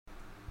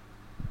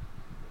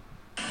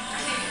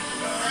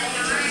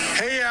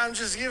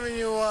just giving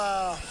you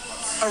a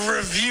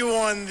review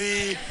on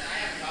the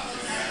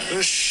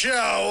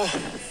show.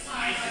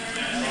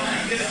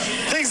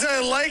 Things I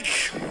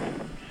like.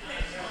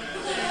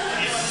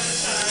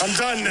 I'm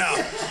done now.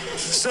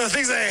 So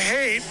things I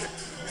hate.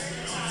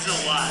 It's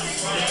a lot.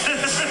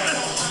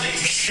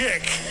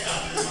 Chick.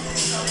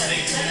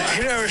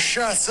 He never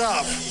shuts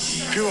up.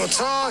 People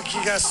talk,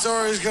 you got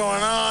stories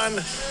going on.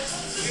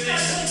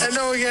 And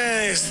no one get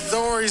any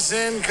stories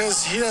in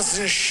because he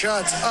doesn't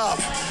shut up.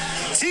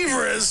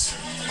 T-Briz,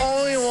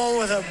 only one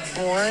with a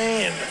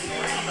brain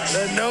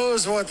that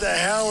knows what the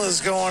hell is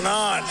going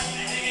on.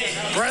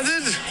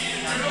 Brendan,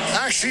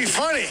 actually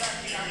funny.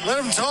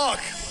 Let him talk.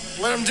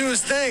 Let him do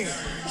his thing.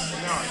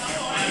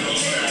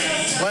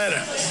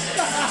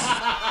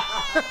 Later.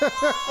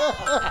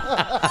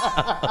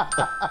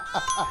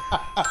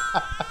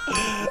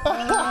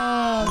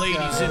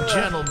 Ladies and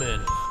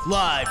gentlemen,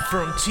 live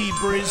from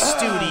T-Briz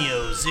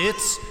Studios,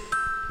 it's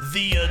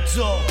the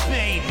Adult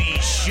Baby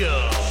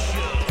Show.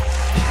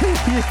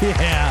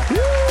 Yeah.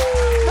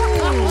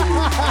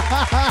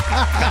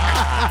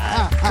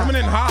 Coming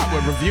in hot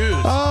with reviews.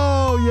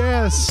 Oh,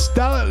 yes.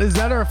 Is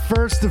that our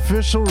first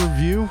official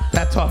review?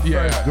 That's our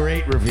first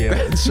great review.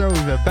 So we've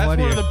had That's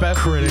plenty one of the best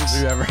critics.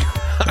 reviews we've ever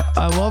got.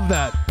 I love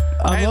that.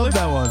 I love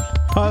that one.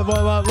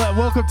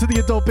 Welcome to the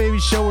Adult Baby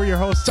Show. We're your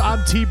hosts.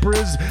 I'm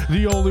T-Briz,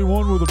 the only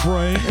one with a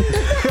brain.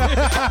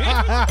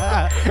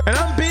 And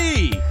I'm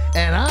B.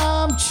 And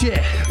I'm Chick.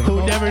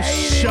 Who never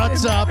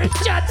shuts up.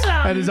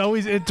 And is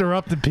always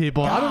interrupting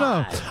people. I don't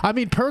know. I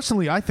mean,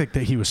 personally, I think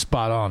that he was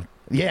spot on.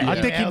 Yeah,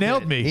 I think he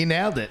nailed me. He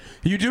nailed it.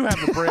 You do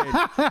have a brain.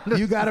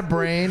 You got a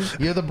brain.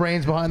 You're the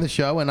brains behind the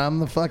show, and I'm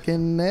the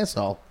fucking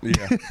asshole.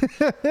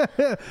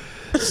 Yeah.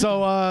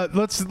 So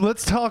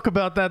let's talk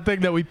about that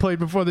thing that we played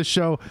before the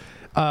show.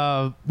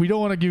 We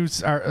don't want to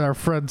use our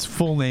friend's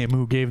full name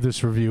who gave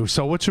this review.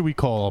 So what should we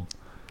call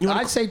him?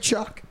 I'd say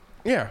Chuck.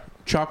 Yeah.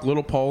 Chuck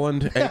Little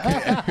Poland,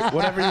 AKA,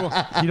 whatever you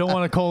want. You don't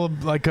want to call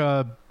him like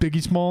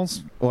Biggie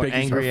Smalls Or Biggie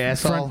angry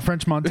asshole.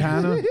 French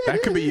Montana?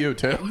 That could be you,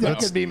 too. That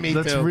could be me,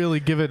 Let's too.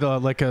 really give it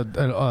like like, I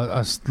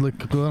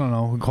don't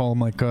know, we call him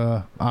like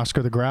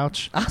Oscar the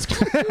Grouch.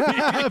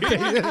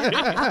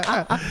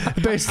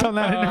 Based on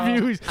that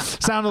interview, he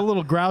sounded a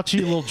little grouchy,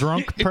 a little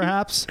drunk,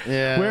 perhaps.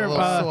 Yeah, Where, a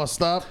little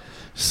sauced up.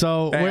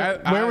 So Hey,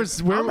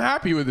 where I'm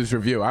happy with his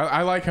review.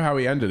 I like how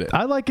he ended it.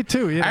 I like it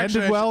too. It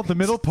Actually, ended well. The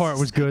middle part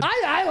was good.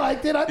 I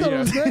liked it. I thought it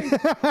was great.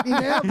 He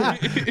nailed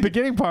it.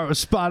 Beginning part was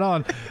spot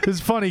on. It's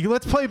funny.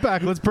 Let's play it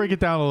back. Let's break it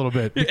down a little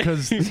bit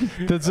because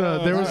that's,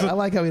 there was I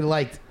like how he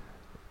liked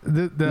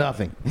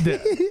nothing.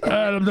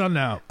 I'm done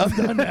now.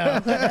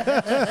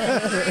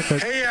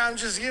 Hey, I'm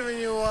just giving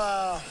you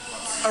a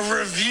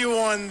review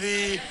on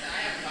the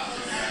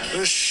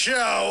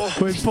show.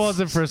 Wait, pause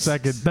it for a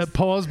second. That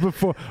pause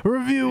before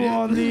review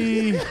on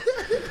the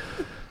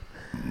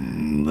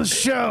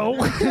show.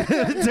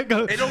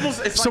 It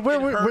almost it's So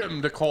like where- it hurt where-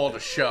 him to call it a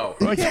show.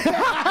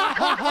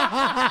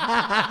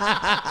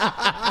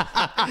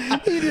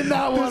 He did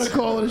not want to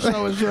call it a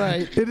show. Is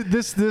right.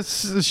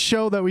 This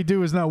show that we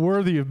do is not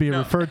worthy of being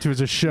referred to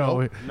as a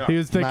show. No. He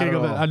was thinking Not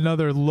of at all.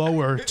 another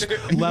lower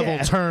level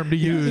Yeah. term to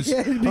use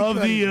Yeah, it'd be of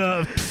funny.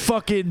 the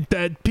fucking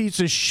that piece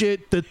of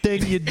shit, the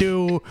thing you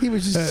do. He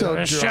was just so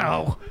a drunk.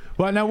 show.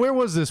 Well, now where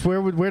was this?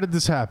 Where did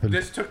this happen?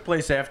 This took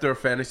place after a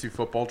fantasy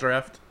football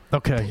draft.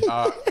 Okay.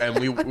 And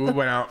we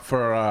went out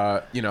for,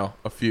 a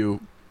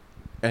few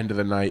end of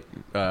the night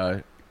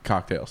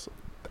cocktails.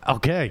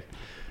 Okay.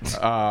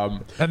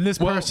 And this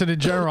person in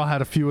general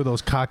had a few of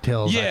those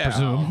cocktails, I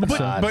presume.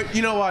 But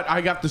you know what?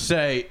 I got to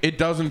say, it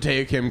doesn't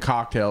take him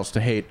cocktails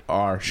to hate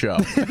our show.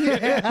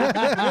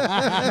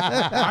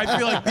 I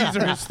feel like these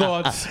are his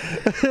thoughts.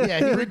 Yeah,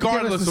 he Regardless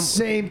regardless the of-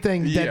 same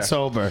thing. Dead Yeah.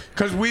 sober.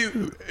 Because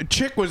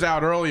Chick was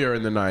out earlier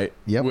in the night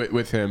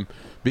with him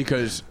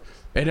because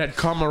it had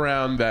come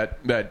around that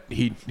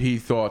he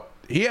thought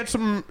he had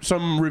some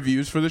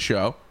reviews for the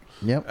show.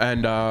 Yep.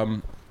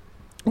 And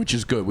which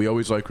is good. We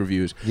always like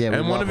reviews. Yeah, we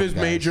and one love of his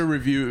them, guys. major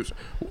reviews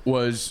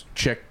was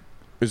Chick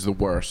is the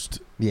worst.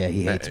 Yeah,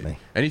 he hates me.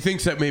 And he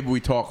thinks that maybe we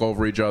talk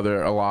over each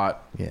other a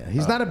lot. Yeah,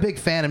 he's not a big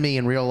fan of me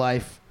in real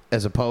life,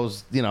 as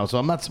opposed, so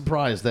I'm not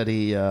surprised that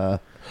he. I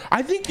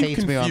think you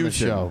hates me on the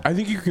confuse him. show. I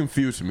think you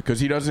confuse him because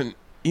he doesn't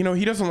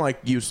like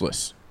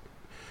useless.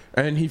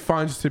 And he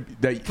finds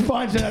that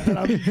finds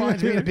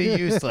me to be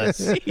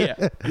useless.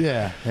 yeah.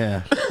 Yeah.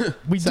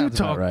 we do Sounds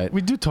about talk. right.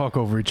 We do talk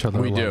over each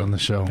other. We a lot do on the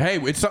show. Hey,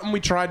 it's something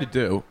we try to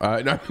do.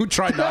 No, we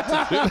try not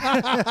to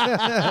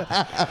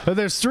do. But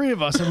there's three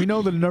of us, and we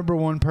know the number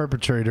one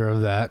perpetrator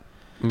of that.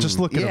 Just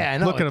look at Yeah, I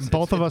him. know. Look at him.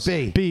 Both of us.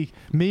 B.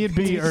 Me and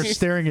B are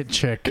staring at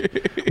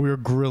Chick. We were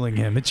grilling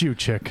him. It's you,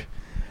 Chick.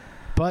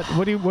 But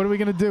what are we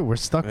gonna do? We're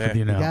stuck with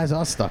you now. You guys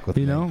are stuck with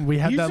You me. know, we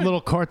had that little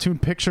cartoon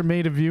picture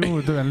made of you,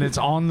 and it's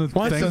on the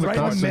thing It's with right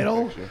in us. the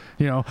middle.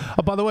 You know.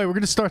 Oh, by the way, we're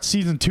gonna start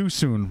season 2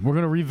 soon. We're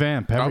gonna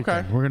revamp everything.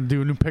 Okay. We're gonna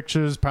do new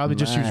pictures. Probably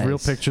just use real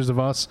Nice. pictures of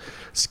us.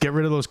 Just get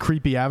rid of those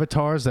creepy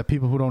avatars that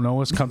people who don't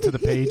know us come to the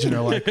page and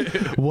they're like,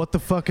 "What the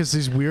fuck is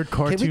these weird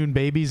cartoon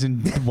babies in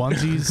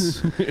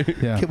onesies?"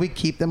 Yeah. Can we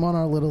keep them on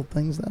our little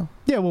things though?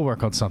 Yeah, we'll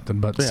work on something.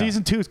 But Yeah.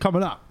 season 2 is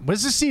coming up.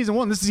 This is season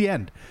 1. This is the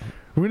end.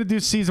 We're gonna do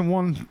season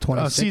 1,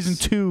 26. season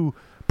 2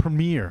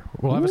 premiere.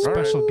 We'll have a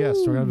special guest.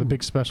 We're gonna have a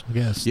big special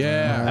guest.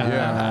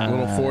 Yeah. A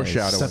little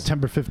foreshadowing.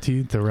 September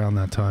 15th, around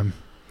that time.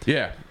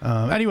 Yeah.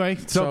 Anyway,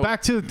 so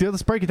back to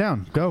let's break it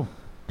down. Go.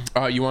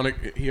 You want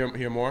to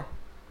hear more?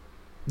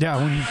 Yeah.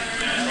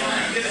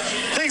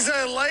 Things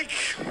I like.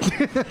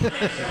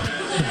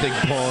 Big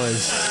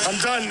pause. I'm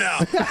done now.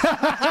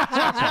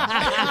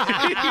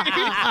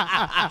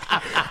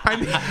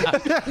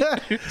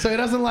 So he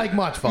doesn't like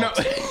much, folks.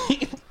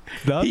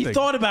 He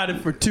thought about it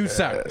for 2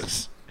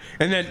 seconds,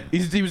 and then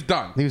he was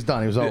done. He was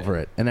done. He was over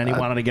it, and then he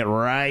wanted to get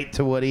right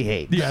to what he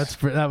hates. Yeah,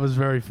 that was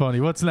very funny.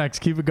 What's next?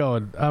 Keep it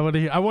going. I want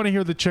to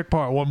hear the chick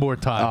part one more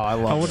time. Oh, I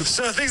love it.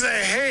 So things I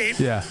hate.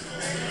 Yeah.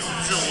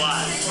 It's a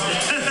lot.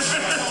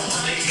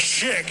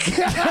 Chick.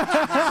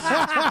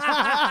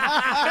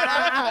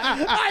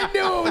 I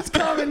knew it was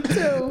coming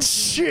too.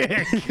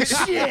 Chick.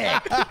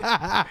 Shit.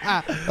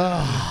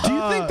 Do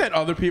you think that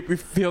other people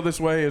feel this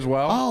way as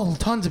well? Oh,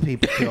 tons of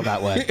people feel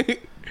that way.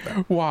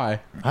 Why?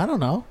 I don't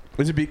know.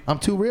 Is it I'm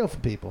too real for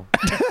people.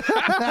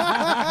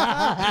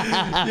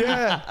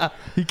 Yeah.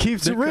 He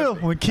keeps it real.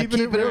 When keeping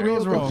it real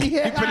goes wrong.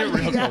 Yeah. Keeping it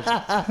real goes.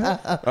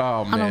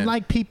 Oh man. I don't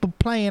like people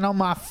playing on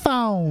my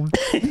phone.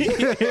 The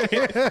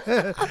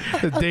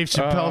Dave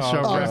Chappelle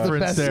show Oh, it's the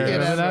reference best there. skit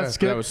Remember ever. that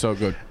skit? That was so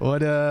good.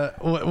 What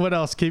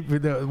else?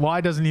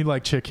 Why doesn't he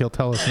like chick? He'll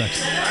tell us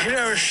next. He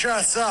never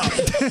shuts up.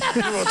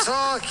 People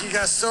talk. You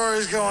got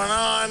stories going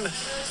on.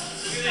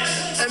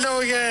 And no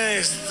one get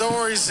any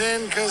stories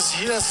in because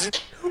he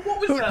doesn't.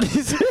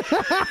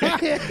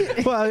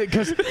 Well,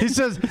 because he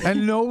says,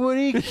 and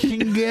nobody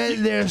can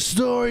get their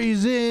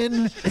stories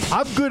in.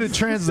 I'm good at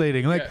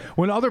translating. Like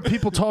when other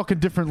people talk in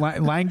different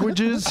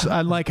languages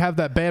and like have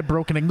that bad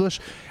broken English,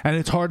 and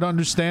it's hard to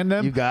understand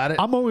them. You got it.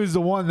 I'm always the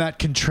one that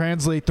can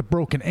translate the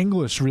broken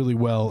English really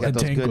well Got into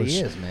those good English.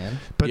 ears, man.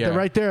 But Yeah.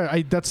 right there,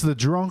 that's the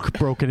drunk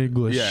broken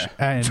English. Yeah.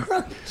 And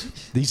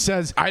he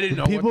says, I didn't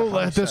know what people the hell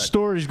he let their said.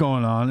 stories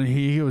going on, and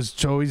he was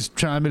always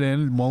chiming in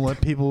and won't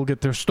let people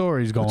get their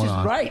stories going Which is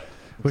on. right.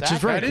 Which is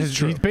Exactly. right. That is 'cause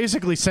true. He's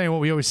basically saying what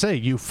we always say: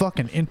 you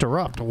fucking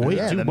interrupt way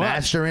Yeah, too the much.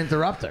 master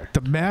interrupter. The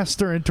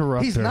master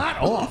interrupter. He's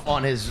not off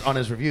on his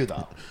review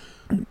though.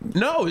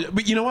 No,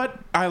 but you know what?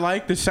 I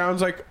like this.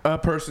 Sounds like a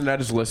person that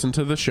has listened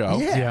to the show.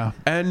 Yeah. Yeah.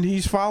 And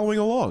he's following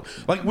along.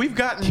 Like we've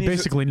gotten He these,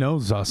 basically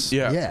knows us.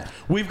 Yeah. Yeah.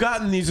 We've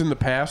gotten these in the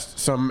past.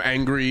 Some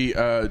angry,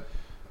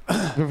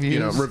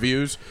 Reviews.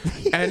 reviews,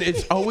 and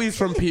it's always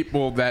from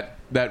people that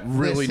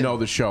really Listen. know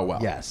the show well.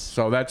 Yes.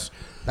 So that's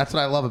That's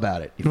what I love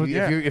about it.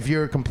 Yeah. If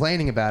you're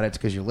complaining about it, it's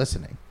because you're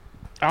listening.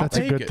 I'll That's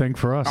a take good it. thing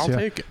for us. I'll yeah.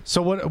 take it.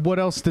 So what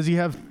else does he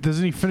have?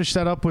 Doesn't he finish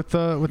that up with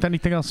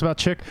anything else about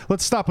chick?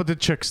 Let's stop with the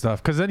chick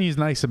stuff because then he's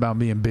nice about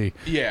me and B.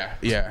 Yeah.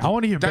 Yeah. I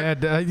want to hear That-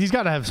 bad. He's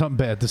got to have something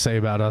bad to say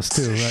about us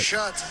too. Right?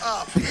 Shut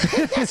up.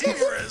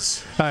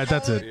 T-Briz. All right,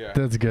 that's it. Yeah.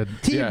 That's good.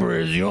 Yeah.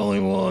 T-Bird is the only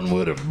one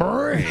with a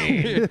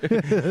brain.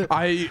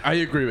 I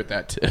agree with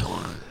that too.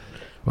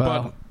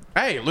 Well,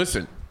 But hey,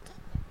 listen,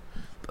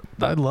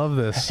 I love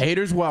this.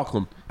 haters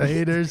welcome.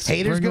 Haters,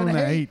 Haters bring on gonna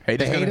the hate. Haters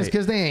They hate gonna us hate.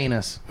 because they ain't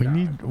us.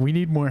 We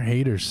need more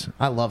haters.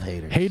 I love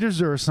haters.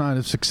 Haters are a sign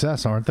of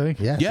success, aren't they?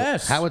 Yes.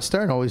 Yes. Howard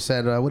Stern always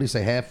said, what do you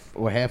say?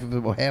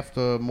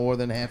 More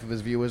than half of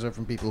his viewers are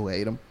from people who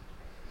hate him.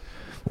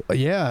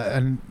 Yeah,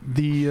 and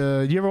you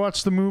ever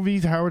watch the movie,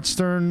 the Howard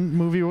Stern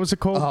movie? What was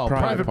it called? Oh,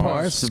 Private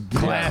Parts.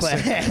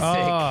 Classic.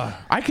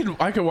 I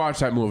could watch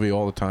that movie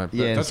all the time.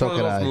 Yeah, That's so one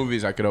of could those I.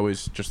 movies I could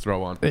always just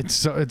throw on.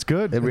 It's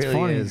good. It It's really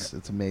funny. is.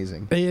 It's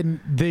amazing.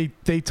 And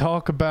they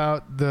talk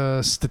about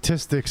the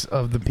statistics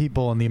of the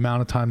people and the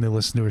amount of time they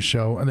listen to a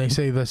show, and they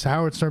say this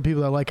Howard Stern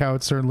people that like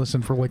Howard Stern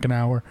listen for like an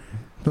hour.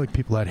 I feel like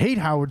people that hate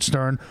Howard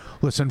Stern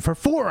listen for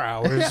 4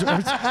 hours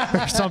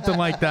or something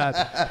like that.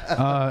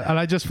 And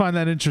I just find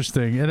that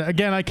interesting. And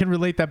again, I can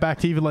relate that back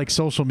to even like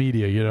social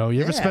media. You know,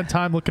 you ever Yeah. spend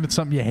time looking at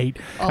something you hate,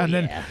 Oh, and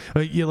then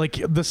yeah. you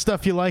like the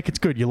stuff you like, it's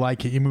good. You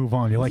like it, you move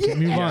on. You like it,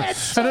 you move on.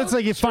 it's And it's so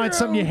like you find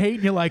something you hate,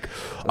 and you're like,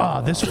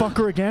 oh, this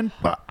fucker again.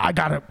 I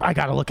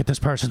gotta look at this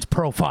person's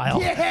profile.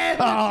 Yeah,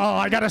 Oh,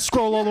 I gotta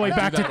scroll all the way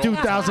back to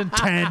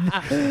 2010.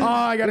 Oh,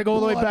 I gotta go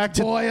all the way back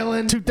to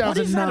boiling. What is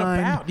that 2009.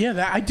 about?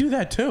 Yeah, I do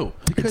that too.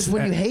 Because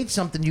when you hate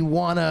something, you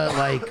wanna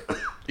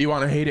You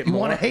want to hate it you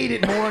more? wanna hate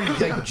it more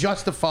and like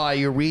justify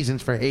your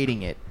reasons for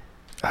hating it.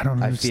 I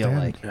don't I feel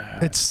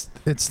understand.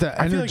 It's the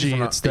I feel like energy.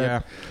 it's It's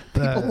that.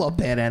 People love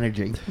bad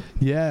energy.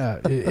 Yeah,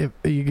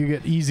 you can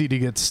get easy to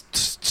get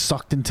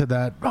sucked into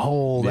that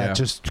hole Yeah. that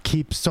just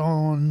keeps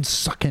on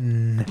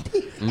sucking.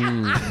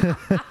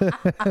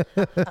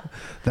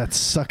 That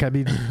suck. I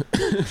mean,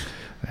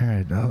 all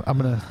right. I'm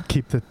gonna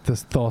keep the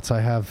thoughts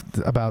I have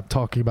about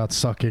talking about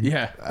sucking.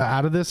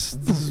 Out of this.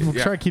 We'll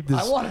try to keep this.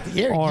 I wanted to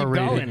hear it. Keep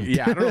R-rated. going.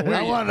 Yeah, I don't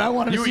know. I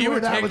wanted to see where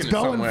that was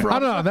going from. I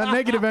don't know. That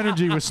negative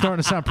energy was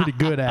starting to sound pretty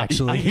good,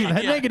 actually.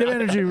 That negative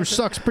energy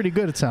sucks pretty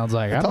good. It sounds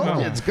like. I don't know.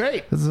 It's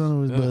great.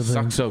 It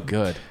sucks so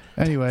good.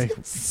 Anyway,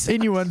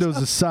 innuendos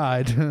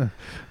aside,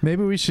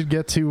 maybe we should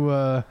get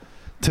to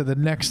the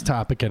next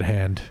topic at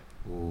hand.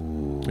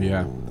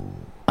 Yeah.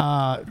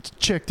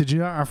 Chick, did you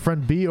know our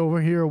friend B over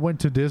here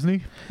went to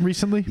Disney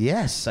recently?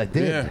 Yes, I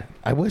did. Yeah.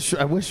 I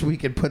wish we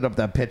could put up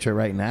that picture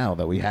right now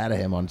that we had of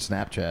him on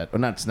Snapchat. Or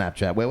not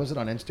Snapchat. Where was it,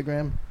 on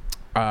Instagram?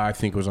 I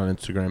think it was on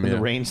Instagram. In the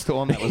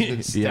rainstorm. That was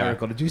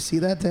hysterical. Did you see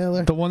that,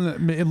 Taylor? The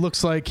one that it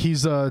looks like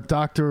he's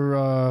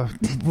Dr.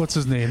 What's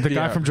his name? The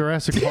guy from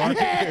Jurassic Park.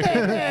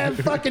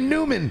 Fucking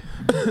Newman.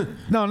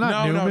 No,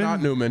 not Newman. No,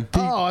 not Newman.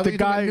 The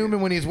guy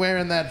Newman when he's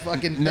wearing that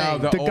fucking thing. No,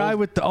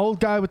 the old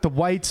guy with the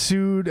white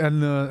suit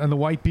and the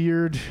white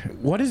beard.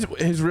 What is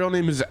his real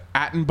name? Is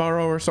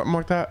Attenborough or something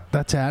like that?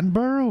 That's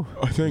Attenborough?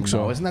 I think so.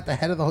 No, isn't that the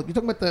head of the whole... You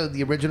talking about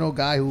the original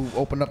guy who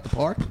opened up the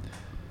park?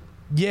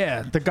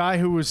 Yeah, the guy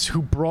who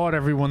brought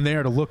everyone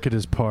there to look at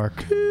his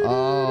park.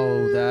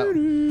 Oh, that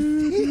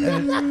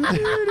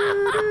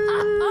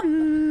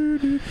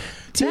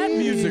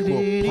music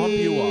will pump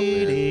you up,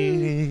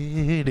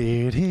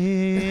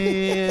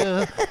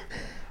 man.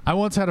 I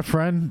once had a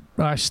friend.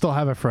 I still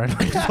have a friend.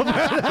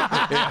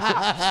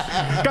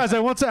 Guys, I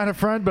once had a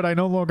friend, but I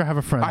no longer have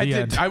a friend.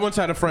 I once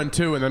had a friend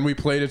too, and then we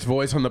played his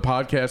voice on the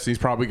podcast. He's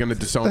probably going to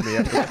disown me.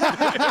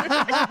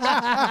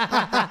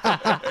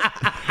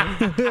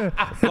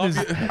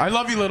 I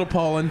love you, little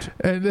Poland.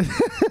 And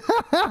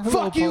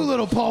fuck you,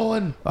 little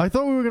Poland. I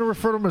thought we were going to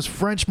refer to him as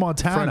French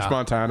Montana. French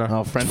Montana.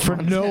 Oh, French For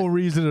Montana. no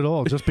reason at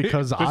all, just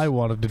because I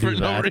wanted to do For that.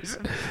 no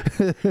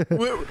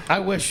reason. I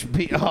wish...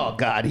 Oh,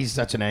 God, he's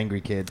such an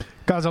angry kid.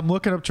 Guys, I'm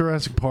looking up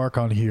Jurassic Park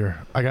on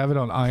here. I have it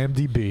on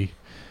IMDb,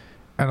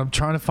 and I'm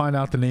trying to find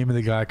out the name of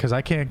the guy because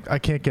I can't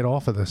get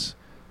off of this.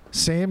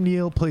 Sam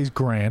Neill plays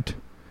Grant.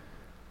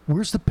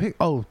 Where's the pic?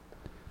 Oh,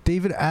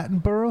 David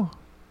Attenborough.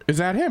 Is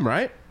that him,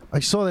 right? I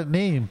saw that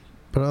name,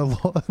 but I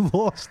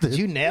lost it. Did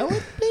you nail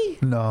it, B?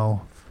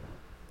 No.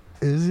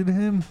 Is it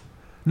him?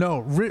 No,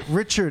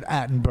 Richard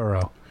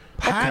Attenborough.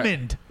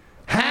 Hammond.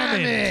 Dr.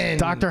 Hammond.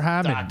 Dr.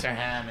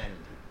 Hammond.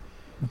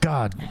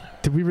 God,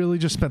 did we really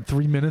just spend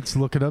 3 minutes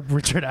looking up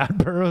Richard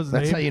Attenborough's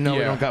name? That's how you know we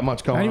don't got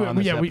much going on.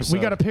 Anyway, we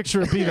got a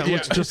picture of B that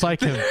looks just like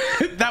him.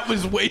 That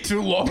was way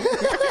too long.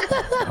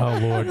 Oh,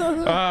 Lord.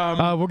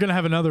 We're going to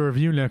have another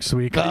review next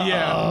week.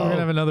 Yeah. We're going to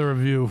have another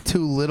review.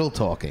 Too little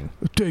talking.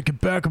 Take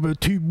it back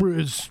about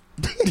T-Briz.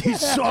 He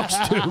sucks,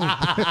 too.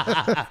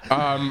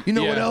 You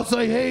know what else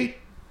I hate?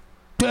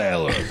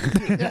 Taylor.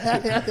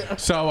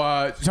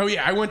 So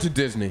yeah, I went to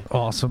Disney.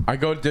 Awesome. I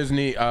go to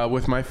Disney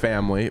with my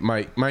family.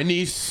 My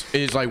niece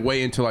is like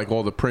way into like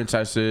all the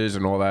princesses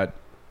and all that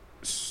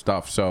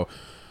stuff. So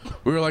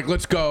we were like,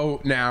 let's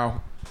go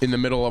now in the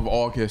middle of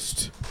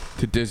August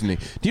to Disney.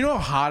 Do you know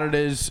how hot it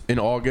is in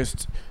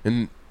August?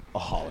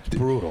 Oh, it's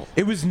brutal.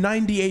 It was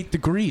 98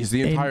 degrees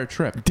the entire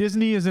trip.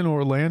 Disney is in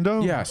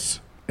Orlando.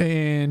 Yes.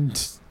 And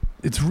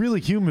it's really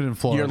humid in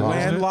Florida. You're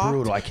landlocked.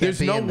 Brutal. I can't There's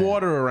be no in there.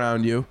 water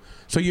around you.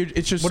 So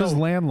it's just What does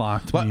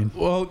landlocked mean?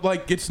 Well,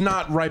 like it's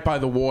not right by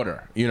the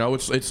water. You know,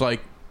 it's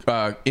like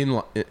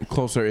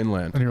closer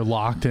inland. And you're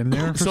locked in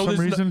there for some there's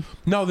reason?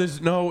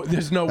 there's no.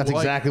 That's like,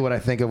 exactly what I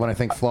think of when I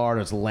think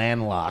Florida's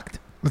landlocked.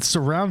 It's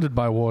surrounded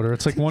by water.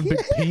 It's like one big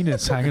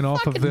penis hanging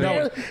off of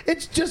the...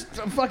 It's just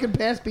fucking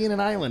past being an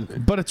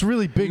island. But it's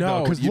really big, though,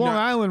 No, because you're Long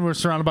not- Island, we're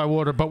surrounded by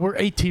water, but we're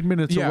 18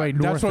 minutes Yeah, away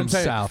that's north what I'm and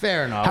saying. south.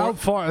 Fair enough. How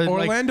far... like,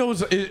 Orlando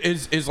is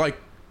like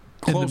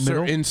In the closer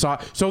middle? inside.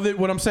 So that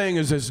what I'm saying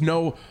is there's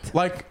no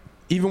like.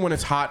 Even when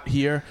it's hot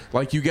here,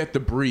 like you get the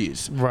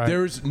breeze. Right.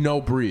 There's no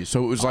breeze,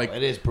 so it was like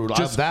It is brutal.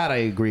 Just, That I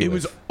agree it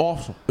with. was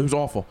awful. It was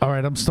awful. all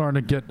right, I'm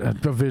starting to get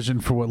a vision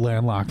for what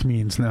landlocked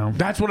means now.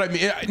 That's what I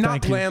mean. Not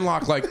Thank you.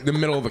 landlocked like the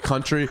middle of the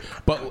country,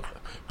 but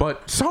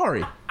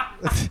sorry.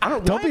 I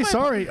don't. Don't be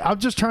sorry. I'm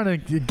just trying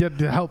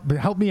to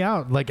help me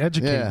out, like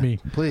educate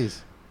me.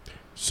 Please.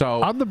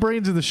 So I'm the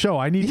brains of the show.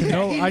 I need to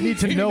know. I need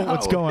to know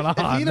what's going on.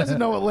 If he doesn't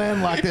know what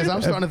landlocked is,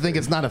 I'm starting to think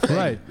it's not a thing.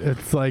 Right.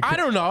 It's like I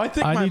don't know. I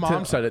think I my need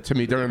mom to- said it to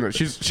me during the.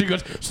 She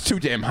goes, "It's too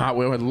damn hot.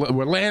 We're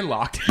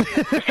landlocked."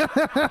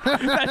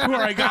 That's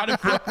where I got it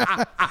from.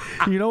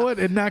 You know what?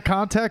 In that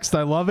context,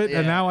 I love it,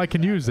 and now I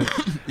can use it.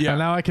 Yeah. And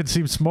now I can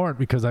seem smart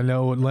because I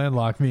know what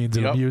landlocked means,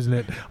 and I'm Yep. using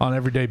it on an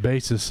everyday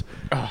basis.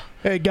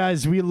 Hey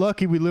guys, we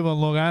lucky we live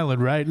on Long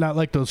Island, right? Not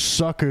like those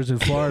suckers in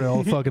Florida,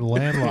 all fucking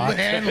landlocked.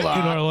 Landlocked.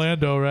 In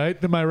Orlando,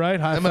 right? Am I right?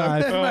 High Am I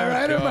five.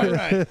 right? Am I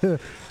right?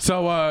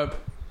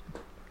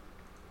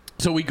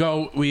 So we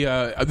go.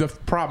 The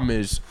problem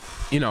is,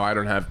 I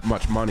don't have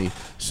much money,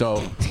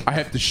 so I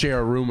have to share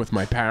a room with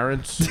my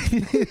parents. Wait,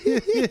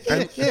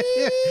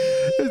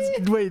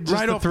 just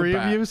Right the off the three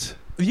of bat. you?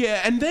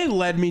 Yeah, and they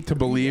led me to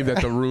believe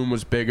that the room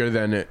was bigger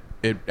than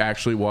it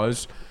actually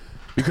was.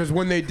 Because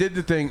when they did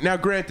the thing, now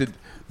granted,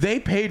 they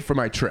paid for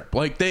my trip.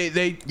 Like they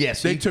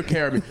took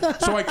care of me,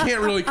 so I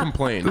can't really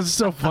complain. This is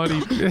so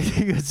funny.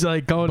 It's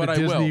like going But to I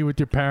Disney will. with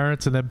your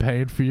parents and then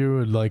paying for you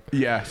and like,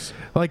 Yes.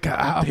 like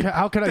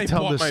how can I They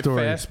tell bought this my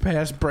story? Fast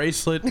Pass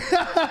bracelet.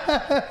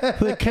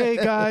 Like, hey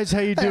guys, how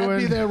you I'd be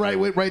doing? there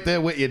right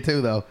there with you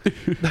too, though.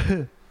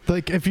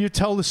 Like, if you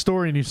tell the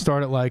story and you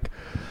start it like,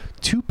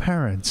 two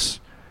parents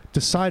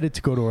decided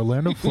to go to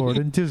Orlando,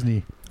 Florida, and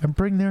Disney and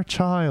bring their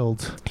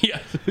child, Yeah.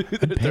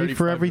 and pay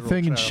for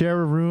everything and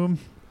share a room.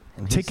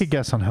 Take a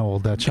guess on how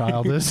old that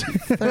child is.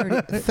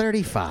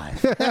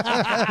 35.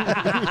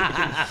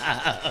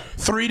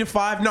 3 to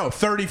 5? No,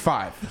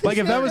 35. Like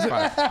if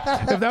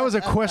that was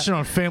a question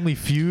on Family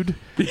Feud,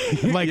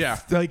 like Yeah.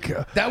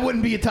 That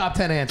wouldn't be a top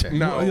 10 answer.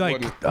 No, it like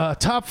wouldn't.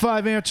 top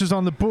 5 answers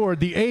on the board.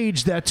 The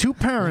age that two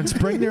parents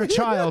bring their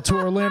child to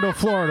Orlando,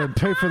 Florida, and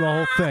pay for the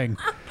whole thing.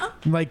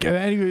 Like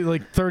anyway,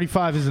 like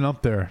 35 isn't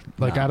up there.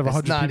 Like out of It's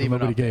 100 not people, even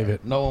nobody up gave there.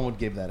 it. No one would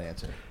give that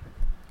answer.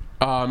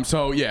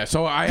 So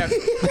I have.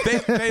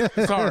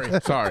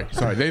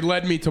 Sorry. They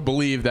led me to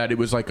believe that it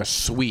was like a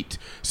suite.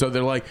 So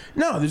they're like,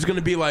 no, there's going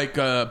to be like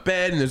a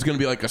bed, and there's going to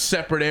be like a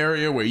separate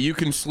area where you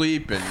can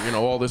sleep, and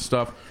all this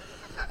stuff.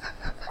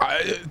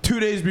 2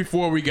 days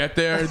before we get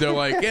there, they're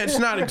like, yeah, it's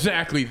not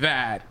exactly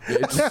that.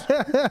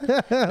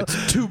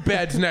 It's 2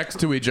 beds next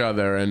to each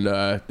other, and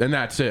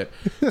that's it.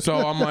 So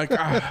I'm like,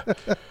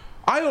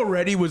 I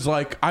already was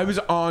like, I was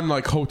on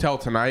like Hotel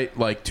Tonight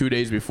like 2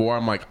 days before.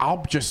 I'm like,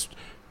 I'll just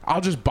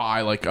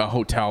buy like a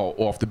hotel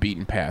off the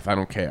beaten path. I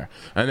don't care.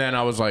 And then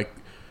I was like,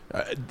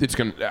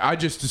 I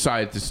just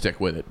decided to stick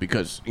with it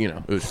because it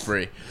was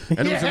free and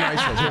it was a nice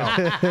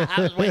hotel.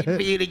 I was waiting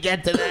for you to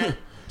get to that.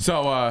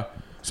 So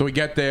we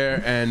get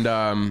there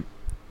and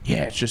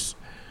it's just.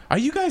 Are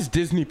you guys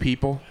Disney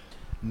people?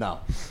 No.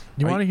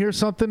 You want to hear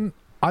something?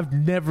 I've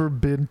never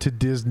been to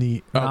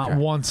Disney, not Okay.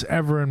 once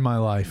ever in my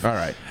life. All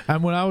right.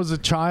 And when I was a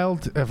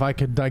child, if I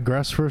could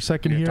digress for a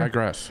second here,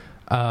 Digress.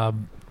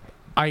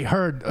 I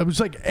heard it was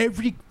like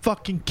every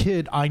fucking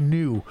kid I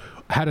knew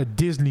had a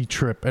Disney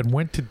trip and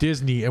went to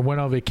Disney and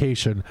went on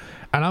vacation,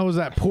 and I was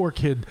that poor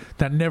kid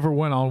that never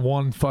went on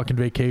one fucking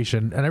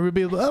vacation. And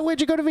everybody would be like, oh, where'd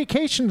you go to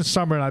vacation this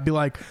summer? And I'd be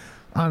like,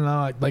 I don't know,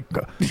 I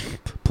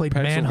played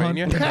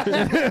Manhunt.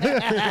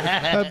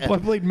 I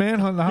played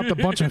Manhunt and hopped a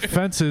bunch of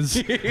fences,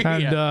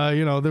 and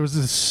there was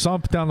this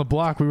sump down the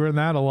block. We were in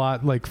that a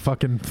lot, like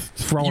fucking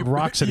throwing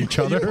rocks at each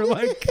other.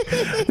 Like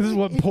this is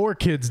what poor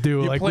kids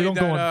do. Like we don't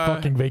go on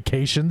fucking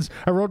vacations.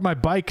 I rode my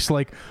bikes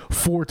like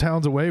 4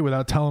 towns away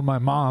without telling my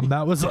mom.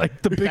 That was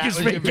like the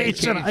biggest was your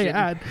vacation I vacation.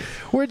 had.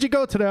 Where'd you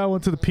go today? I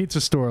went to the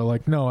pizza store.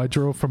 Like no, I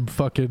drove from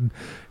fucking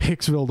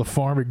Hicksville to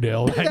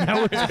Farmingdale.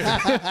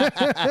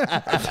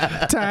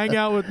 To hang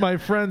out with my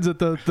friends at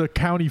the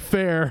county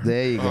fair.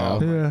 There you go.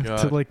 Yeah,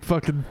 to like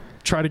fucking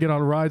try to get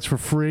on rides for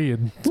free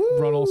and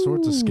run all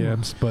sorts of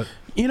scams. But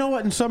You know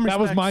what? In some respects,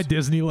 that was my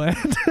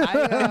Disneyland.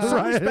 in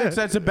some respects,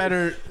 that's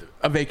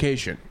a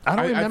vacation. I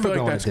don't remember feel like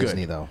going that's to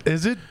Disney, good. though.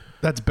 Is it?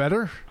 That's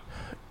better?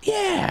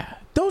 Yeah,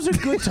 those are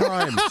good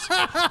times.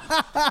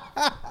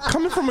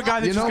 Coming from a guy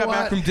that You just know got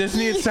back what? from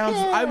Disney, it sounds.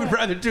 I would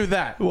rather do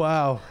that.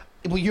 Wow.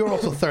 Well, you're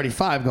also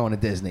 35 going to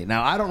Disney.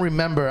 Now, I don't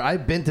remember.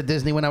 I've been to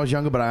Disney when I was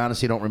younger, but I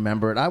honestly don't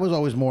remember it. I was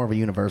always more of a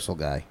Universal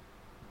guy,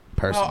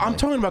 personally. I'm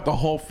talking about the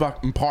whole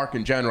fucking park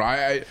in general.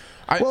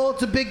 Well,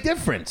 it's a big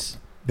difference.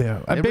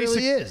 Yeah, It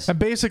really is. And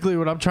basically,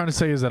 what I'm trying to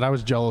say is that I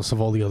was jealous of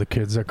all the other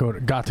kids that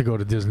got to go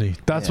to Disney.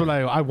 That's Yeah. what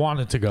I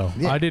wanted to go.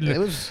 Yeah, I didn't, it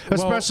was-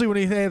 especially when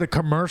they had the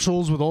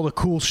commercials with all the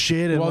cool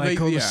shit and Well, like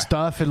they- all the yeah.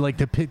 stuff and like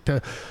the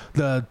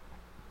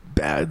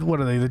what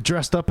are they? They're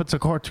dressed up as a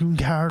cartoon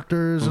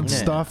characters and Yeah.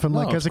 stuff. And No,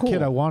 like as it's a kid,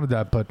 cool. I wanted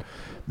that, but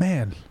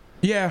man,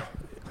 yeah.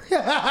 you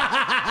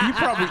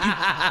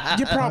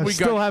probably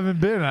still got. haven't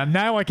been.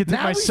 Now I can take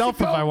Now we myself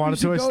should if go- I wanted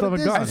we to. I should still go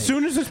to haven't gone. As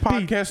soon as this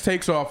podcast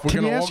takes off, we're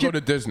Can you gonna all ask go your- to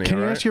Disney. Can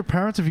you right? ask your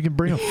parents if you can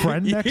bring a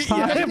friend next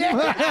time? It'll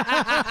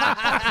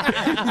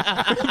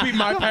be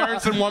my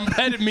parents in one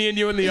bed and me and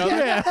you in the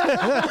other.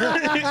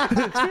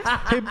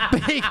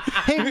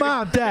 Hey,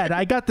 Mom, Dad,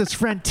 I got this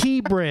friend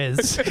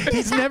T-Briz.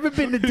 He's never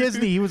been to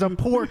Disney. He was a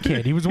poor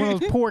kid. He was one of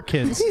those poor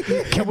kids.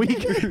 Can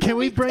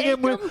we bring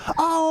him with?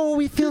 Oh,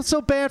 we feel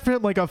so bad for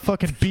him, like a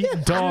fucking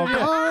beaten dog.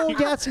 Oh,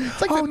 yes.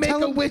 It's like oh, the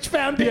Make-A-Wish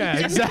Foundation. Yeah,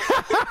 exactly.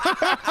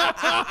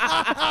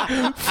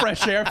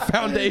 Fresh Air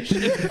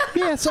Foundation.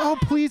 Yes. Oh,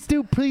 please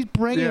do. Please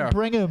bring Yeah.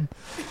 him.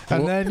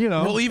 And then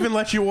We'll even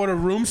let you order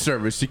room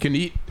service. You can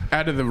eat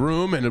out of the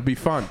room and it'll be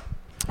fun.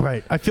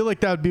 Right. I feel like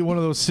that would be one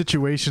of those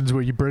situations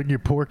where you bring your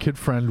poor kid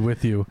friend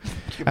with you.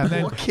 And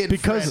then poor kid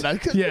because friend.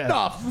 yeah,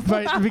 Enough.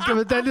 right,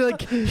 because then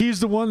like he's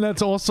the one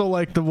that's also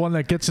like the one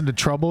that gets into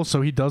trouble,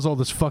 so he does all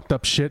this fucked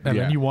up shit and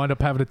Yeah. then you wind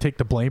up having to take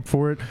the blame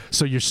for it,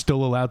 so you're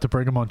still allowed to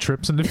bring him on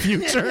trips in the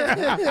future.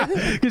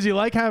 Cuz you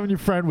like having your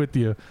friend with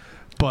you.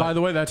 But By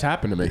the way, that's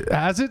happened to me.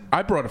 has it?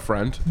 I brought a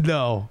friend.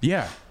 No.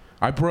 Yeah,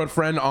 I brought a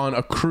friend on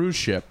a cruise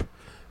ship,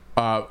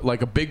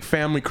 like a big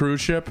family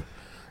cruise ship,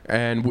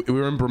 and we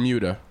were in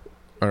Bermuda.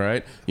 All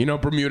right, you know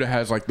Bermuda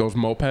has like those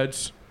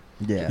mopeds.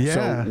 Yeah.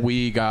 Yeah. So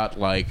we got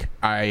like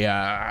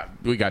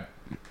we got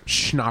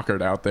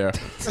schnockered out there.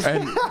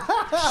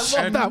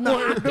 And that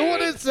word.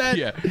 What is that?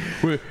 yeah,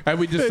 and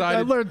we I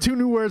decided. learned 2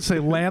 new words. Say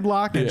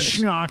landlocked and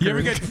schnocker. You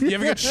ever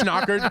get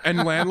schnockered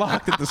and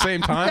landlocked at the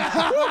same time?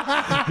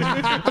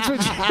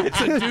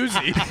 It's a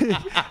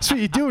doozy. That's what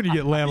you do when you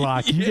get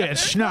landlocked. You get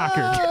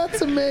schnockered.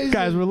 That's amazing.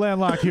 Guys, we're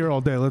landlocked here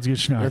all day. Let's get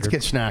schnockered. Let's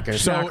get schnockered.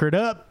 Schnockered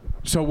up.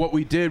 So what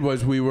we did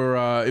was we were.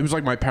 It was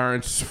like my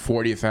parents'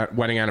 40th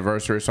wedding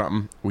anniversary or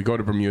something. We go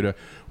to Bermuda.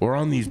 We're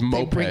on these They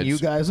mopeds. bring you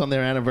guys on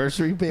their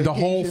ananniversary vacation? The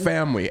whole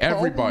family,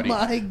 everybody. Oh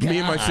my God. Me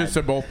and my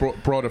sister both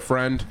brought a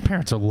friend.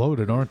 Parents are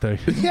loaded, aren't they?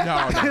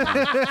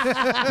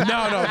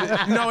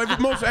 No.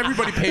 Most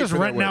everybody pays Just for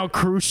their renting way. out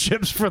cruise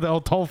ships for the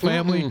whole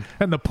family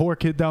and the poor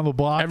kid down the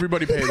block.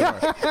 Everybody paid their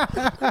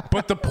way.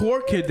 But the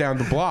poor kid down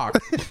the block,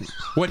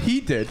 what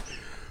he did.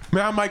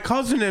 Now, my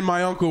cousin and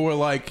my uncle were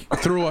like,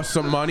 threw us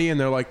some money, and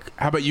they're like,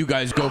 how about you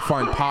guys go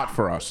find pot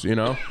for us, you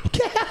know?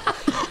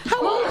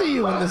 How old are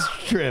you on this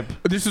trip?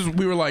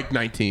 We were like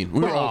 19. We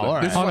were older. all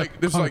right.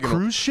 This is on like a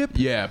cruise ship?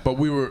 Yeah, but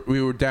we were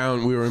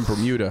in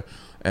Bermuda,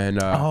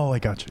 and Oh, I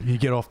got you. You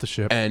get off the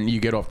ship. and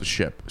you get off the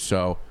ship.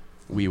 So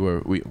we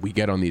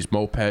get on these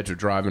mopeds or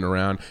driving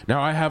around.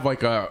 Now I have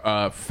like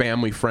a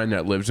family friend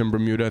that lives in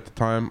Bermuda at the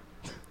time,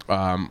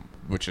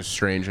 which is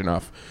strange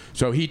enough.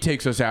 So he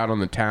takes us out on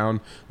the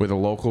town where the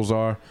locals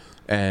are,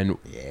 and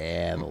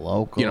Yeah, the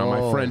local. you know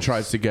my friend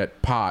tries to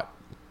get pot.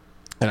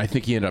 And I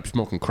think he ended up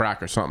smoking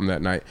crack or something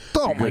that night.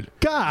 Oh, my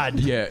God.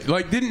 Yeah,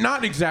 like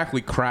not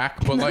exactly crack,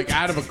 but like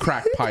out of a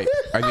crack pipe.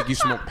 I think he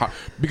smoked pot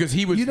because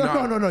he was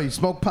No. You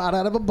smoke pot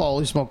out of a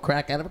bowl. You smoke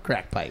crack out of a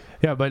crack pipe.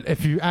 Yeah, but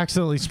if you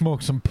accidentally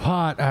smoke some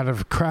pot out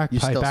of a crack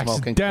You're pipe still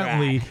smoking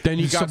accidentally, crack. Then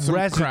you there's got some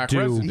crack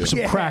residue. Some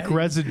Yeah. crack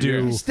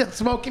residue. You're still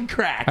smoking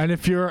crack. And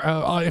if you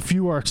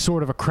are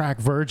sort of a crack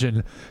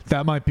virgin,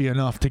 that might be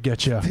enough to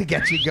get you. To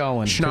get you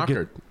going.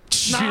 schnockered.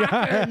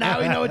 Schnockered.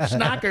 Now we know what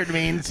schnockered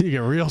means. You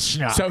get real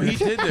schnock. So he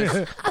did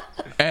this,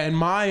 and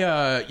my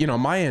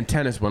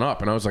antennas went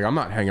up, and I was like, I'm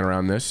not hanging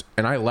around this,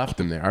 and I left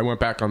him there. I went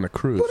back on the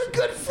cruise. What a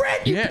good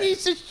friend, you Yeah.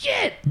 piece of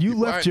shit. you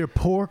left your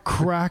poor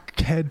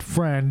crackhead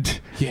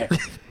friend. Yeah,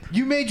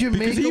 You made your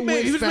because he was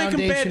making bad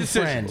Foundation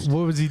decisions. friend.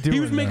 What was he doing? He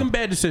was making though?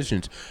 bad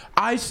decisions.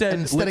 I said,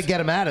 Instead let's- of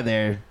get him out of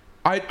there.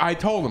 I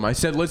told him, I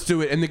said, let's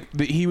do it. And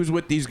he was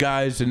with these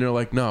guys, and they're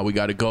like, no, we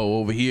got to go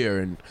over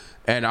here.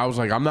 And I was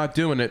like, I'm not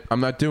doing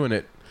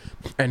it.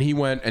 And he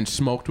went and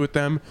smoked with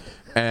them.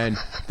 And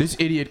this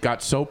idiot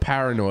got so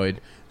paranoid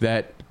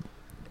that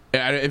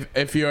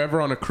if you're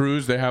ever on a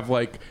cruise, they have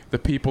like the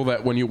people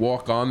that when you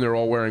walk on, they're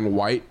all wearing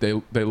white. They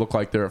look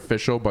like they're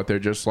official, but they're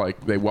just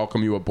like, they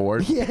welcome you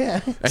aboard.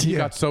 Yeah. And he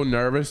got so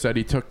nervous that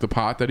he took the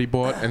pot that he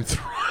bought and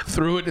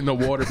threw it in the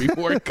water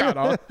before it got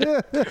on.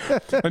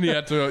 And he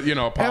had to,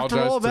 apologize. After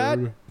all that?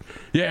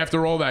 Yeah,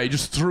 after all that, he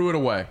just threw it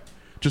away.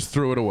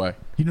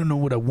 You don't know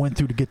what I went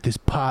through to get this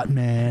pot,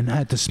 man. I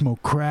had to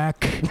smoke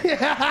crack. I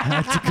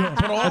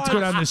had to go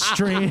down the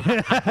street.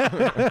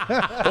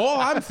 All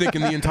I'm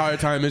thinking the entire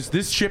time is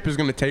this ship is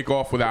going to take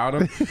off without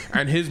him,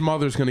 and his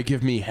mother's going to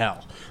give me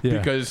hell. Yeah.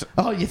 Because,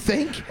 Oh, you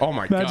think? oh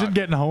my Imagine God.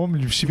 getting home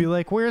and she'd be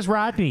like, "Where's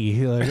Rodney?"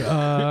 You're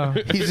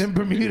like, He's in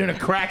Bermuda in a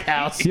crack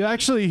house. yeah,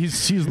 actually,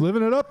 he's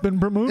living it up in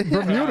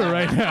Bermuda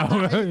right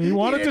now. He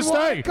wanted to didn't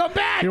wanna stay. come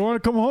back. He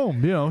wanted to come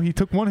home. He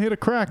took one hit of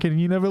crack and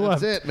he never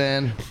That's left. it,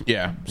 man.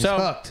 Yeah. So,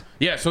 hooked.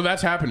 yeah, so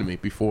that's happened to me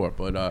before.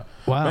 But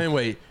Wow.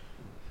 anyway,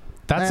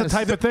 That's I the had a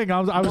type of thing I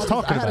was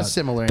talking I had about. a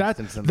similar that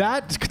instance in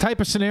that type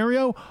of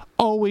scenario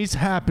always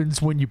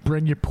happens when you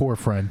bring your poor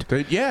friend.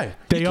 they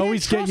They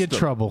always get you in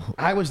trouble.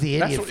 I was the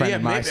That's idiot what- friend yeah,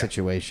 in my maybe-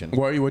 situation.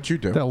 What'd you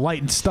do? They're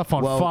lighting stuff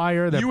on Well,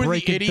 fire. They're you were the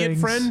breaking idiot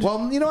things. friend?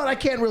 Well, you know what? I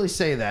can't really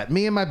say that.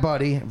 Me and my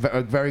buddy,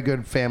 very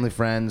good family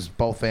friends.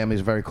 Both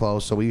families very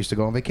close, so we used to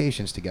go on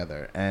vacations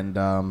together. And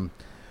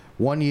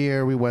one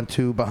year we went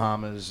to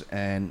Bahamas,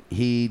 and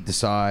he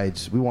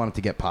decides we wanted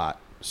to get pot,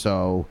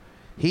 so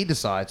he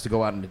decides to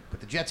go out with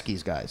the jet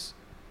skis guys.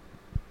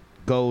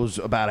 Goes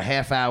about a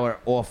half hour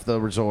off the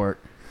resort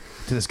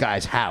to this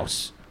guy's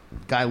house.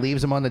 Guy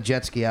leaves him on the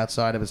jet ski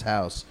outside of his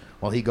house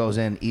while he goes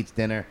in, eats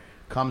dinner,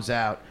 comes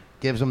out,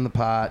 gives him the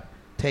pot,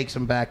 takes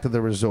him back to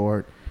the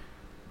resort.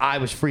 I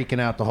was freaking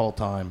out the whole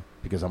time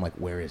because I'm like,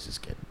 where is this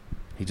kid?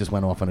 He just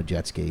went off on a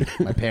jet ski.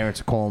 My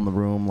parents are calling the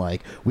room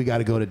like, we got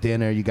to go to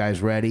dinner. You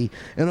guys ready?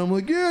 And I'm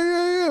like,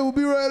 yeah. We'll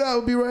be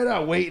right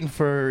out. Waiting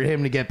for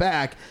him to get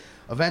back.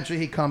 Eventually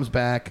he comes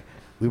back.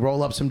 We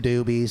roll up some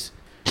doobies.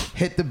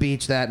 Hit the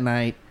beach that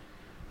night.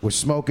 We're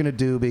smoking a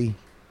doobie.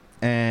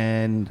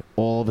 And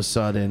all of a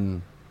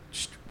sudden,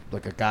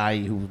 like a guy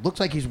who looks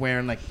like he's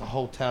wearing like a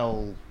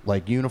hotel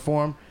like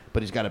uniform,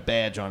 but he's got a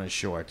badge on his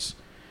shorts.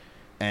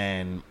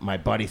 And my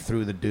buddy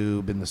threw the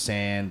doob in the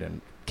sand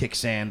and kicked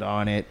sand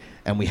on it,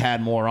 and we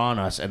had more on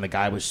us, and the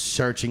guy was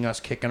searching us,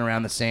 kicking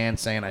around the sand,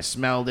 saying, I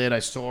smelled it, I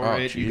saw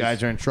it, you geez.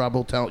 guys are in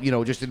trouble,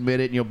 just admit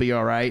it and you'll be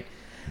all right.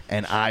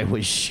 And I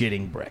was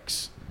shitting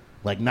bricks.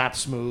 Like, not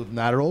smooth,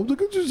 not at all.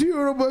 Look, I'm just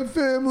here with my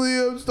family,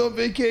 I'm still on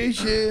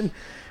vacation.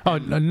 Oh,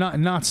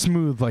 not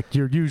smooth. Like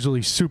you're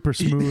usually super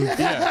smooth.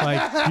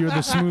 Like you're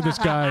the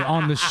smoothest guy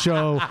on the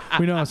show.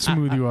 We know how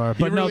smooth you are.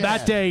 But no,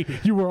 that day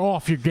you were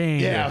off your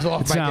game. Yeah, I was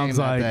off it my sounds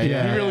game that like day,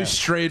 yeah. He really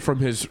strayed from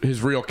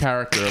his real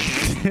character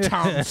of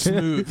Tom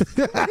Smooth.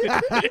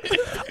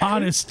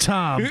 Honest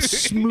Tom,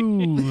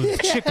 smooth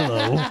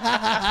Chicolo.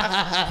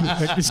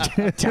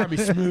 Tommy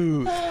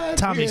Smooth.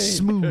 Tommy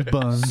Smooth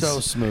Buns. So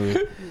smooth.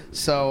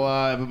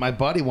 So my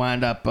buddy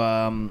wound up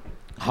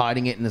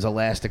hiding it in his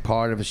elastic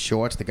part of his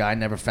shorts. The guy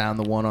never found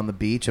the one on the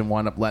beach and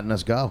wound up letting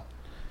us go.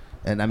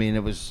 And I mean,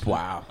 it was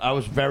Wow. I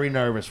was very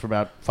nervous for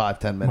about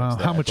 5-10 minutes. Wow,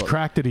 there. how I much thought-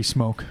 crack did he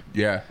smoke?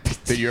 Yeah.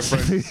 Did your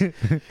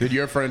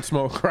friend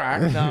smoke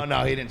crack?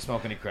 No, he didn't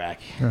smoke any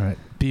crack. All right,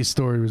 B's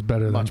story was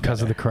better than Much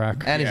because of better. the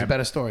crack. And he's Yeah. a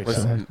better story.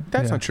 Listen,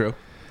 that's Yeah. not true.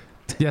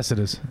 Yes, it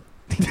is.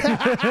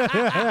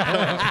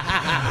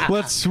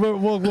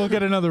 We'll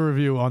get another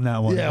review on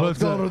that one. Yeah, let's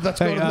go to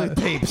the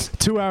tapes.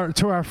 To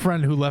our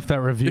friend who left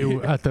that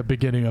review at the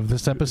beginning of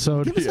this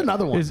episode. Give us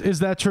another one. Is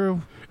that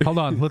true? Hold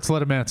on, let's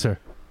let him answer.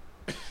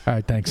 All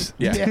right, thanks.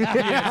 Yeah.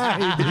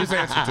 He just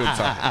answered to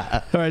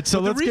himself. All right, so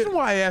The let's reason get.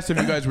 why I asked if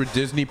you guys were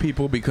Disney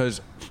people,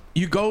 because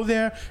you go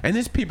there and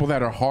there's people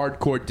that are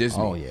hardcore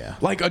Disney. Oh, yeah.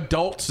 Like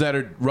adults that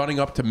are running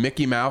up to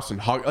Mickey Mouse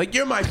and hug. Like,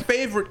 you're my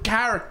favorite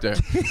character.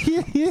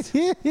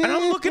 And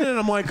I'm looking at it,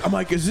 I'm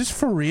like, is this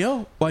for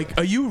real? Like,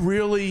 are you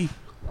really?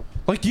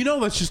 Like, you know,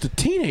 that's just a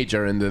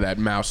teenager into that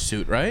mouse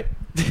suit, right?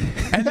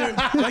 And they're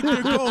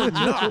going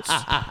nuts.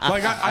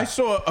 Like I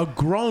saw a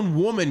grown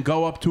woman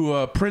go up to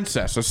a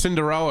princess, a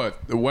Cinderella,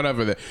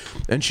 whatever,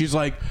 and she's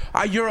like,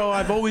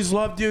 I've always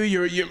loved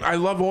you. I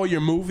love all your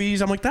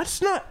movies. I'm like,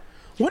 that's not.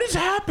 What is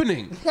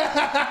happening?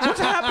 What's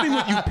happening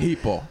with you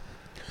people?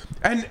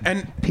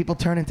 And People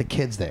turn into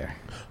kids there.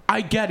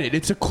 I get it.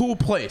 It's a cool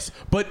place,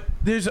 but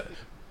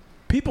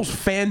people's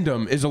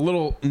fandom is a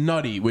little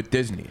nutty with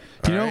Disney.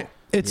 You all know, right?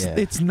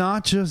 it's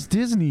not just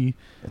Disney.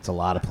 It's a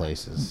lot of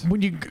places.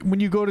 When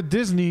you go to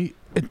Disney,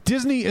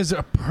 Disney is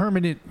a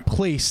permanent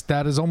place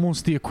that is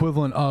almost the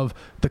equivalent of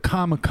the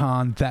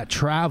Comic-Con that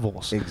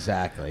travels.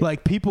 Exactly.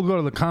 Like people go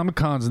to the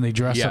Comic-Cons and they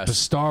dress up Yes. as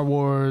Star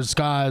Wars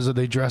guys, or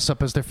they dress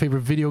up as their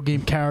favorite video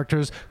game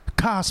characters.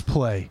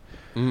 Cosplay.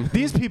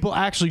 These people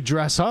actually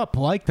dress up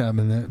like them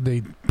and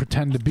they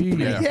pretend to be.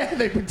 yeah,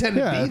 they pretend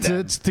to be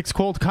them. It's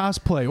called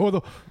cosplay. Or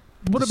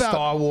what about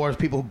Star Wars?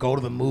 People who go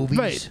to the movies.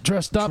 right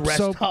dressed up?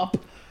 So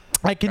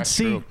I can That's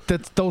see true.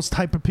 that those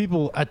type of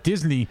people at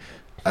Disney,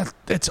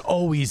 it's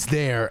always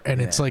there, and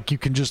it's like you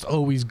can just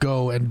always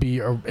go and be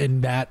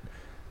in that.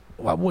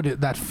 What would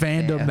it? That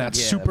fandom, Yeah, that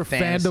yeah, super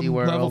fantasy fandom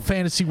world. level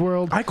fantasy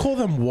world. I call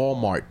them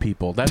Walmart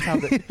people. That's how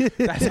they look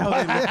at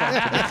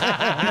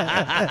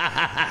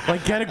me.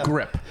 Like, get a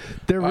grip.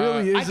 There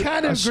really I is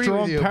kinda a agree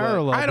strong with you, but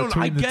parallel I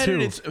between the get two.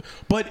 it.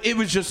 But it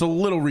was just a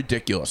little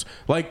ridiculous.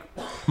 Like,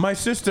 my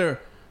sister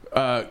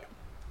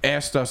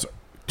asked us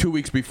 2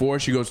 weeks before.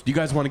 She goes, "Do you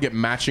guys want to get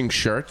matching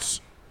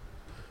shirts?"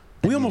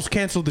 We almost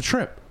canceled the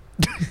trip.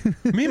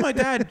 Me and my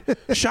dad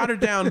shot her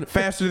down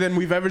faster than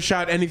we've ever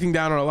shot anything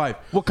down in our life.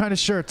 What kind of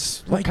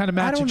shirts? What Like, kind of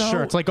I matching don't know.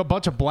 shirts? Like a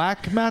bunch of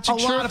black matching A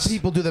shirts? lot of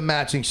people do the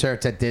matching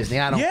shirts at Disney.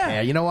 I don't Yeah,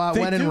 care. You know what?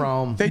 they When in do.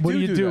 Rome. They What do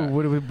you do? that.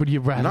 What do you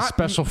have a Not-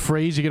 special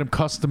phrase? You get them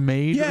custom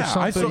made or Yeah,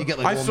 something? you get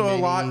like I little saw a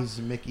lot. Minnies,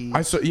 Mickeys.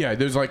 I saw. Yeah,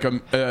 there's like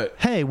a.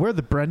 Hey, we're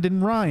the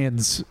Brendan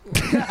Ryans.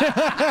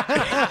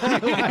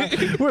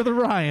 We're the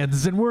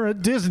Ryans, and we're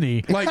at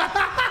Disney. Like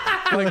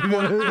one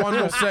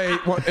will say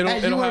and you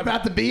it'll were have.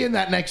 about to be in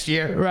that next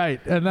year.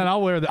 Right, and then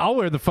I'll wear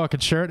the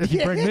fucking shirt if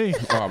you bring me.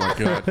 Oh my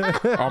god!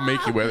 I'll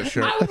make you wear the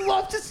shirt. I would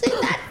love to see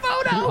that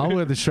photo. I'll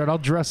wear the shirt. I'll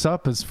dress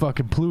up as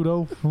fucking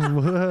Pluto.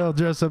 I'll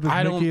dress up as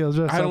I don't- Mickey. I'll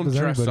dress I up don't as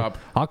dress everybody. up.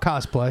 I'll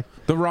cosplay.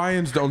 The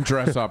Ryans don't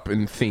dress up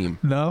in theme.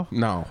 No,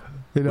 No,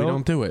 You we don't?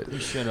 don't do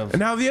it. should've. And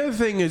now the other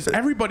thing is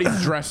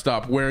everybody's dressed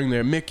up, wearing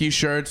their Mickey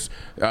shirts.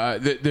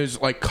 There's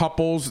like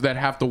couples that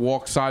have to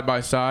walk side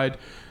by side.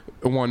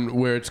 One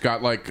where it's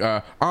got like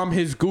I'm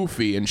his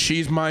Goofy and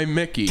she's my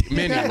Minnie.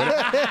 And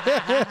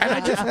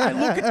I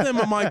look at them.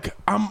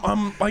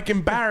 I'm like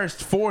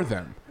embarrassed for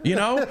them. You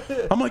know?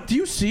 I'm like, do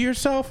you see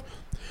yourself?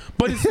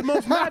 But it's the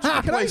most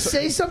magical Can I place.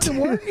 say something?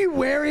 Weren't you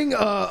wearing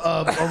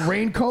a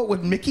raincoat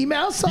with Mickey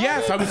Mouse on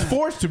Yes, it? I was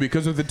forced to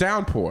because of the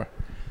downpour.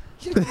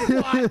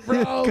 What,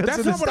 bro?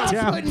 That's That's not what Stop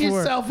I'm putting down for.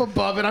 yourself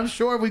above it. I'm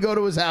sure if we go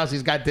to his house,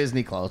 he's got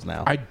Disney clothes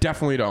now. I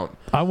definitely don't.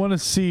 I want to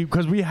see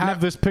because we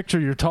have this picture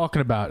you're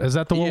talking about. Is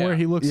that the one Yeah. where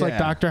he looks like Yeah.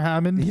 Dr.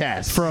 Hammond?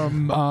 Yes.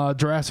 From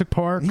Jurassic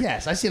Park.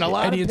 Yes, I've seen a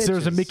lot And of there's a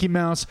pictures. Mickey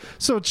Mouse,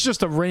 so it's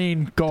just a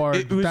rain guard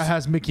It was- that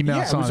has Mickey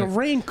Mouse Yeah, it was on a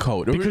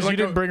raincoat. It was because like you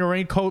didn't bring a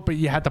raincoat, but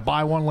you had to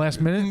buy one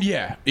last minute.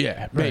 Yeah,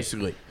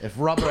 basically. If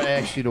Rubber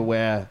asked you to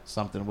wear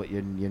something with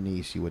your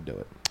niece, you would do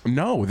it.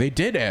 No, they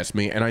did ask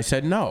me, and I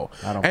said no.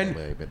 I don't and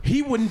believe it.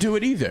 he wouldn't do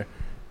it either.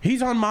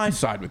 He's on my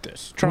side with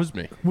this. Trust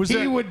me. Was He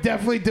there would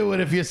definitely do it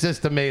if your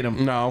sister made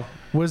him. No,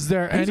 was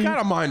there he's any got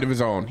a mind of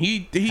his own.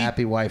 He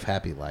Happy wife,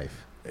 happy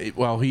life.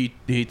 well, he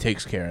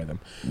takes care of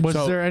them. was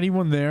So- there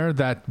anyone there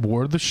that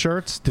wore the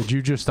shirts? Did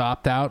you just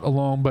opt out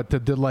alone? But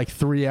did like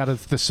 3 out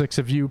of the 6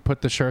 of you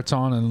put the shirts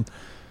on and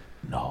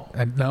No.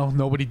 And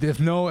nobody. If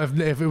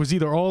it was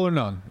either all or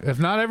none. If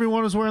not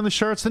everyone was wearing the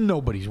shirts, then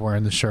nobody's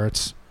wearing the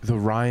shirts. The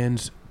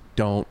Ryans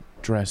don't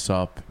dress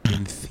up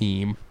in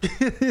theme.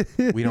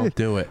 We don't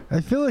do it.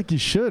 I feel like you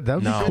should. That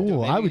would No. be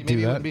cool. I would do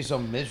Maybe it that. wouldn't be so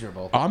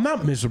miserable. I'm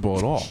not miserable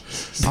at all.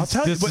 I'll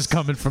tell you. This is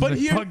coming from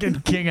the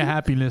fucking king of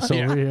happiness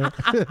over here.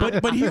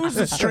 But here was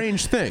the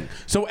strange thing.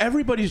 So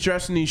everybody's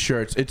dressed in these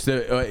shirts. It's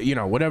the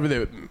whatever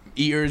the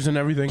ears and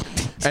everything,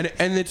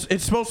 and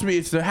it's supposed to be.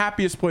 It's the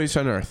happiest place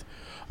on earth.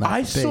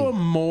 I saw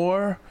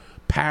more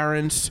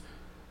parents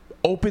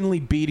openly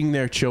beating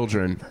their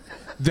children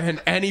than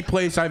any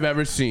place I've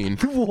ever seen.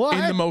 What?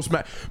 In the most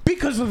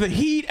because of the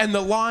heat and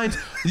the lines.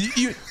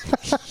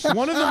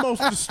 One of the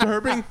most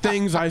disturbing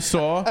things I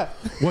saw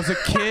was a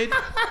kid.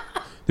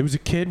 There was a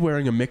kid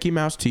wearing a Mickey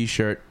Mouse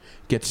T-shirt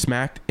get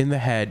smacked in the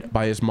head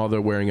by his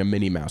mother wearing a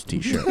Minnie Mouse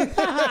T-shirt.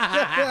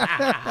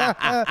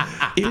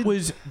 It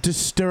was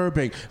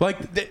disturbing. Like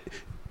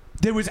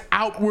there was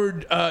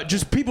outward,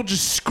 just people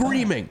just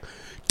screaming.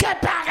 Get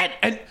back!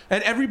 And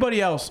everybody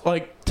else,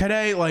 like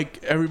today,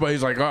 like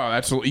everybody's like, oh,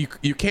 that's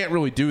you can't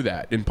really do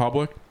that in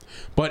public.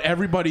 But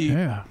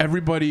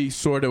everybody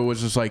sort of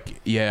was just like,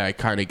 yeah, I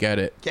kind of get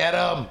it. Get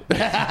him.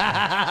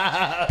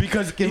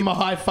 Because Give him a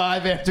high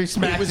five after he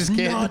smacks his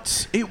kid.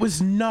 Nuts. It was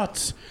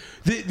nuts.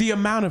 The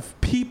amount of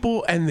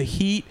people and the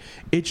heat,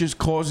 it just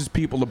causes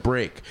people to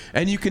break.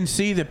 And you can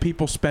see that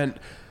people spent.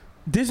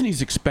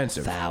 Disney's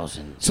expensive.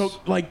 Thousands. So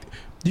like.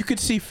 You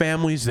could see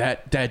families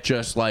that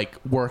just like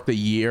worked a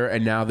year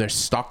and now they're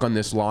stuck on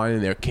this line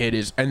and their kid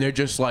is, and they're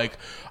just like,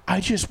 I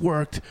just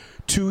worked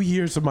 2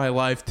 years of my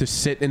life to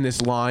sit in this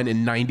line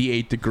in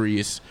 98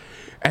 degrees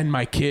and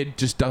my kid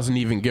just doesn't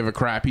even give a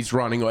crap. He's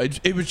running.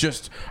 It was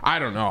just, I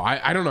don't know.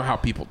 I don't know how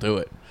people do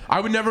it. I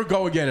would never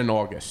go again in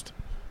August.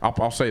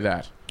 I'll say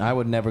that. I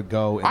would never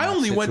go in that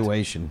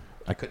situation.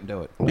 I couldn't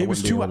do it. It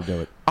was too.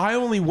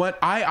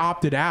 I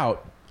opted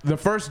out. The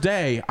first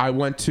day I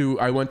went to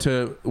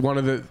one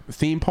of the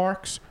theme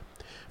parks.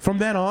 From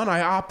then on,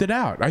 I opted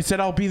out. I said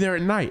I'll be there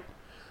at night.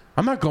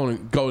 I'm not going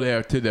to go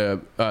there to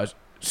the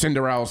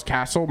Cinderella's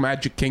Castle,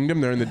 Magic Kingdom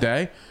during the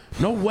day.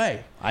 No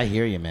way. I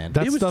hear you, man.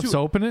 That stuff's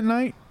open at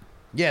night?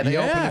 Yeah, they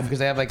open it because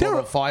they have like all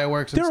the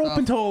fireworks and stuff. They're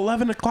open till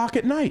 11 o'clock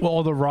at night. Well,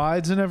 all the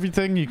rides and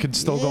everything, you can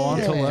still go on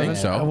till 11. I think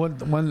so.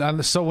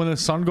 When the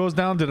sun goes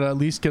down, did it at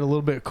least get a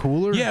little bit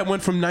cooler? Yeah, it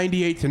went from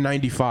 98 to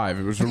 95.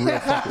 It was a real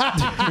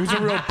it was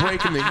a real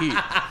break in the heat.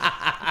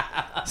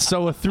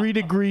 So a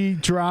 3-degree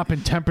drop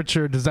in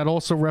temperature, does that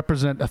also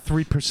represent a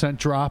 3%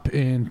 drop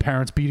in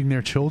parents beating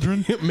their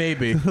children?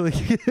 Maybe.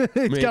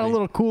 It's got a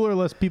little cooler,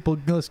 less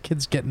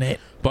kids getting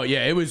hit. But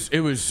yeah, it was.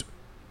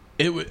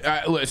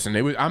 Listen,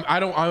 it was.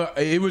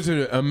 It was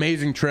an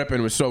amazing trip,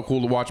 and it was so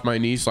cool to watch my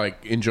niece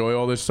like enjoy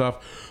all this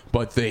stuff.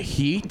 But the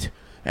heat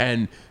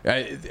and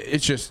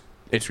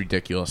it's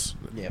ridiculous.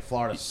 Yeah,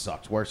 Florida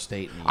sucks. Worst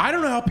state. I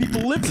don't know how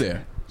people live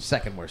there.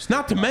 Second worst.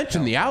 Not to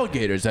mention the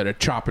alligators that are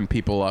chopping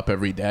people up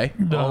every day.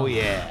 Oh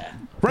yeah.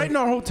 Right in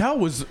our hotel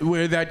was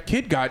where that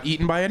kid got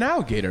eaten by an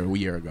alligator a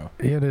year ago.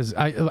 Yeah, it is.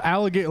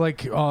 Alligator, like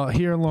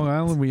here in Long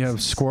Island, we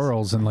have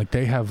squirrels, and like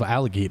they have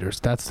alligators.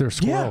 That's their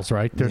squirrels,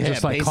 right? They're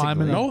just like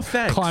climbing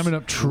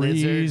up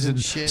trees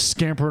and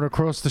scampering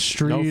across the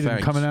street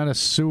and coming out of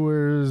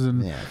sewers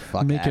and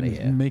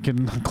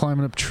making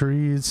climbing up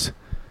trees.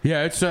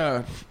 Yeah, it's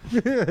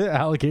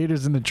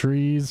alligators in the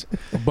trees.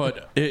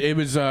 But it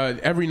was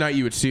every night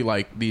you would see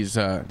like these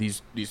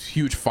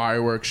huge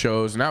fireworks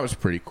shows, and that was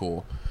pretty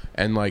cool.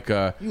 And like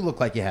you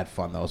look like you had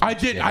fun though. I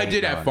did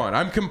have fun.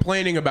 I'm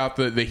complaining about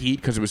the heat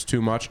because it was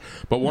too much.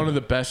 But one of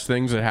the best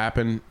things that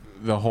happened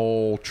the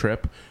whole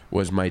trip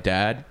was my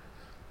dad.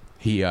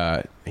 He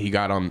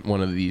got on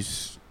one of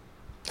these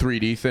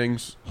 3D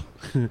things,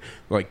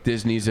 like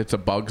Disney's It's a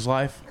Bug's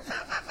Life.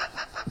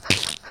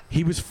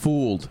 He was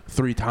fooled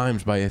 3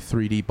 times by a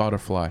 3D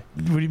butterfly.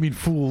 What do you mean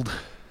fooled?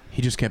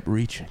 He just kept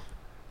reaching.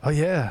 Oh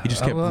yeah. He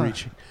just kept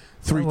reaching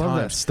 3 times.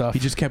 That stuff. He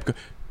just kept.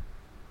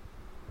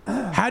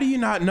 How do you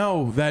not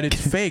know that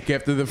it's fake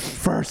after the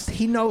first?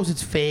 He knows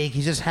it's fake.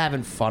 He's just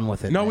having fun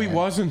with it. No, man. he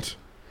wasn't.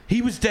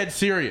 He was dead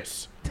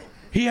serious.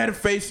 He had a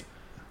face.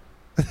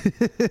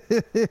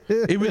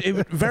 It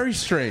was very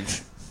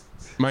strange.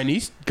 My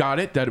niece got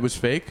it that it was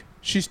fake.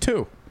 She's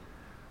 2.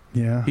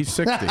 Yeah. He's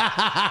 60.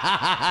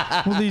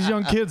 Well, these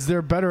young kids,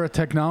 they're better at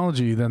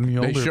technology than the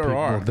older sure people.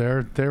 are.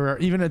 They're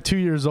even at 2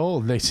 years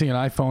old, they see an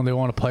iPhone, they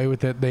want to play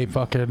with it. They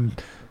fucking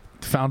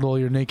found all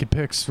your naked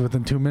pics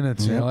within 2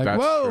 minutes. You're like,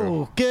 whoa,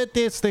 true. Get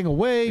this thing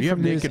away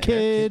from this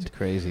kid. It's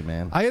crazy,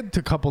 man. I had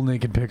a couple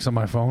naked pics on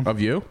my phone. Of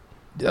you?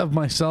 Of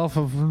myself,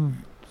 of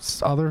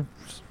other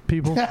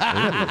people.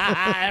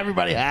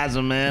 Everybody has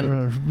them,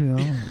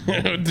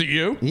 man. Do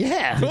you?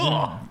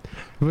 Yeah.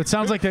 It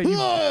sounds like that.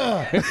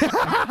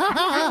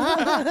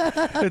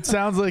 It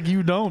sounds like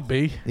you don't,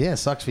 B. Yeah,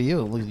 sucks for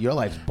you. Your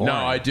life's boring. No,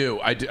 I do.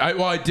 I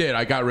did.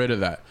 I got rid of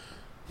that.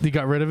 You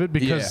got rid of it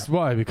because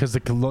why? Because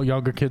the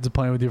younger kids are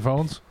playing with your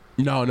phones.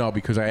 No,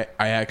 because I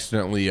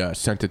accidentally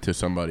sent it to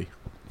somebody.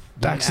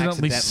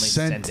 accidentally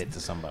send it to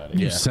somebody.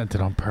 You sent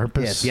it on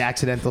purpose. Yes, the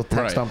accidental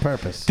text on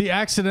purpose. The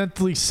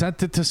accidentally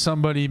sent it to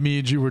somebody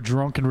means you were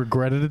drunk and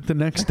regretted it the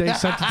next day.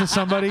 Sent it to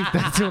somebody.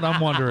 That's what I'm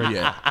wondering.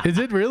 Yeah. Is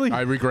it really?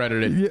 I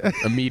regretted it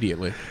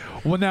immediately.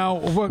 Well, now,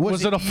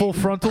 was it a full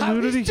frontal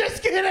nudity? I was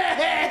just gonna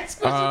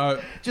ask.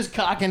 Just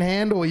cock in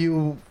hand, or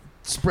you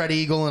spread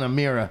eagle in a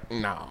mirror?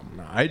 No.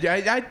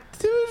 It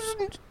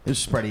was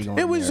spread eagle.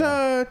 It was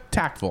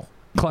tactful.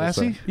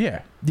 Classy?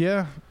 Yeah.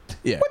 Yeah.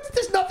 Yeah.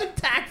 There's nothing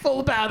tactful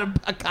about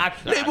a cock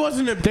shot. It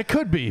wasn't a. There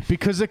could be,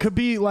 because it could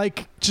be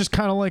like just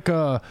kind of like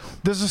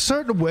there's a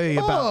certain way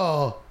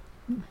about.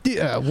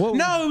 Yeah, well,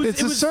 no,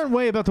 it's a certain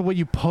way about the way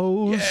you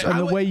pose and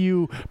the way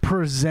you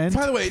present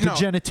by the way,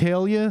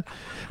 genitalia.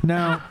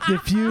 Now,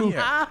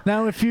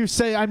 if you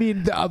say, I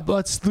mean,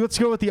 let's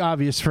go with the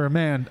obvious for a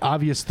man.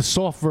 Obvious, the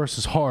soft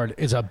versus hard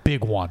is a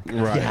big one.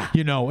 Right. Yeah.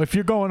 You know, if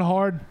you're going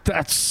hard,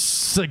 that's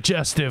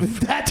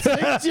suggestive. That's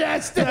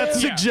suggestive. That's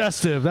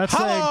suggestive. That's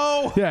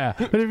Hello. saying, yeah.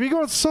 But if you're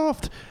going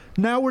soft.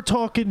 Now we're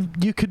talking,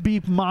 you could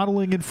be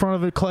modeling in front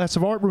of a class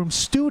of art room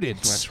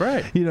students. That's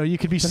right. You know, you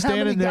could be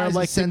standing there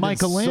like the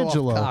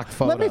Michelangelo.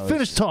 Let me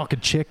finish talking,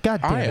 chick.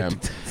 God damn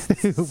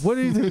it. What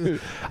do you do?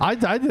 I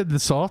did the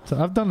soft.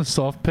 I've done the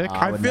soft pick.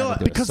 I feel like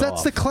because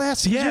that's the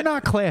classy. Yeah. You're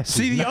not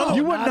classy. See, the other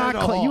you one, are not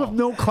classy. You have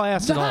no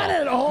class Not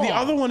at all. The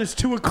other one is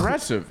too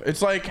aggressive.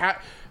 It's like,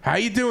 how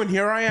you doing?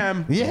 Here I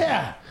am.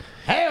 Yeah.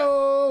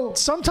 Hey-o.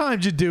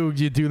 Sometimes you do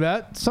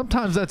that.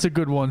 Sometimes that's a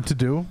good one to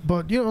do.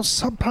 But, you know,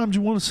 sometimes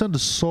you want to send a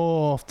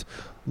soft,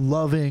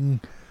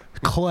 loving,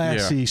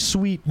 classy,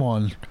 sweet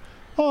one.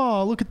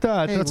 Oh, look at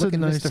that. Hey, that's look a at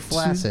nice Mr.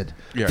 Flaccid.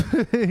 Yeah.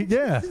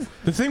 Yeah.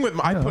 The thing with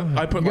I put you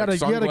like gotta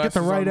sunglasses get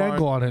the right on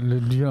angle on it,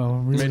 and you know,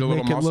 really Made a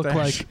little make it look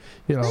mustache. like,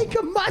 you know, Make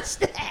a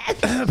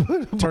mustache.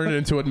 turn it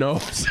into a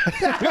nose.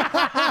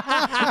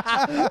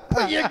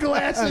 Put your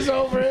glasses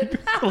over it.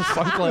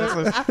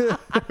 Sunglasses.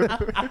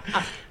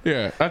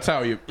 Yeah, that's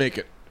how you make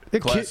it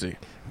classy.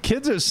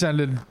 Kids are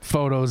sending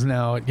photos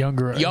now at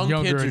younger Young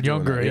kids are and doing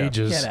younger that, yeah.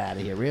 ages. Get out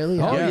of here, really?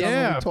 Oh How young are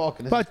yeah, we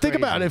talking? This but is think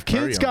crazy. about it. If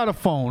Very kids young. got a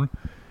phone,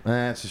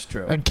 That's just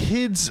true. and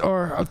kids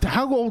are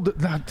how old?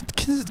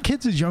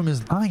 Kids as young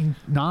as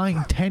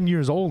 9, 10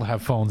 years old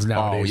have phones Oh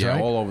nowadays, yeah,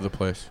 right? all over the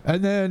place.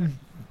 And then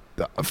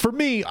for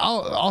me,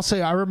 I'll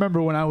say I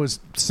remember when I was,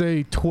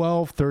 say,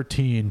 12,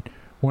 13,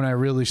 when I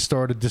really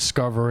started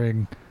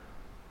discovering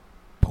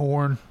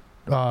porn,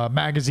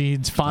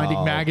 magazines,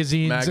 finding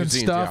magazines and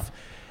stuff.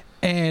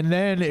 And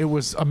then it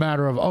was a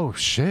matter of, oh,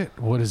 shit,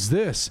 what is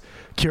this?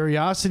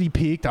 Curiosity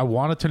piqued. I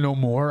wanted to know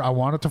more. I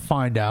wanted to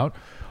find out.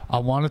 I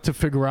wanted to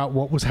figure out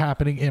what was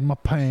happening in my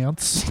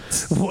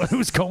pants, what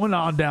was going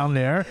on down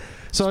there.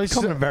 So It's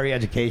becoming a very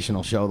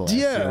educational show. The last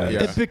few yeah,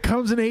 weeks. it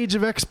becomes an age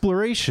of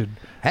exploration.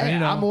 Hey, And, you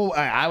know,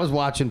 I was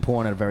watching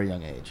porn at a very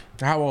young age.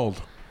 How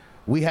old?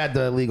 We had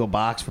the legal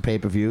box for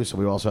pay-per-view, so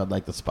we also had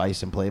like the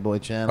Spice and Playboy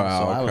channel. Oh,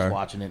 so I was okay.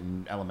 watching it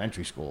in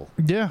elementary school.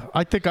 yeah,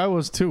 I think I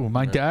was too.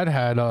 My dad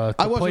had the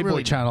I wasn't Playboy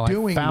really channel.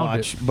 doing I found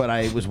much, it. but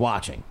I was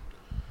watching,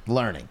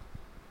 learning,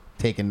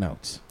 taking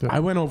notes. I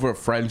went over a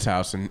friend's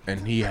house and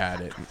he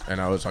had it, and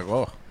I was like,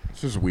 oh,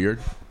 this is weird.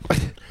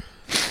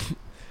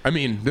 I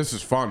mean, this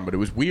is fun, but it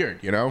was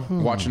weird, you know,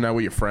 watching that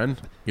with your friend,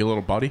 your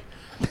little buddy.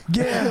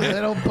 Yeah,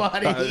 little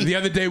buddy. The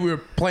other day we were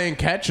playing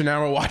catch, and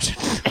now we're watching.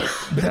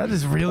 That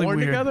is really Porn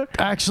weird. together?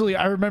 Actually,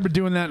 I remember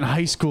doing that in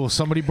high school.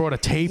 Somebody brought a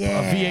tape, a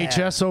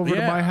VHS over to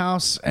Yeah. my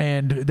house,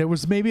 and there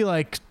was maybe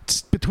like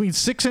between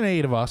 6 and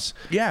 8 of us.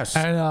 Yes.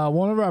 And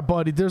one of our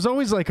buddies, there's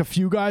always like a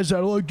few guys that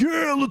are like,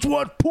 yeah, let's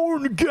watch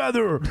porn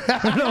together.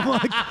 And I'm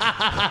like,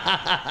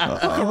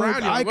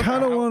 around, I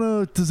kind of want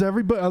to, does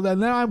everybody,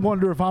 and then I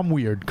wonder if I'm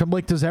weird. I'm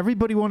like, does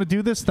everybody want to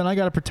do this? Then I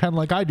got to pretend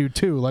like I do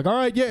too. Like, all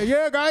right,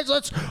 yeah, guys,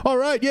 all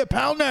right, yeah,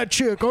 pound that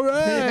chick. All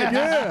right,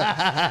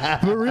 yeah.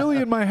 But really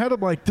in my head, I'm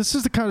like, this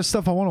is the kind of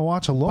stuff I want to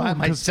watch alone.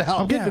 By 'cause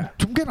myself. I'm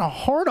getting a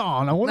hard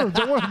on. I want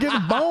to get a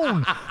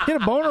bone.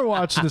 Get a boner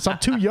watching this. I'm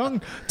too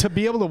young to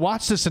be able to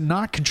watch this and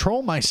not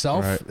control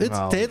myself. Right.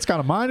 It's got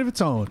a mind of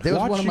its own. There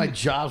was one of my Watching-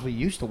 jobs. We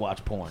used to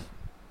watch porn.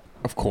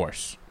 Of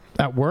course.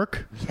 At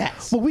work?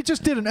 Yes. Well, we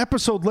just did an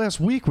episode last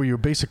week where you were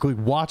basically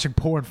watching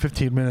porn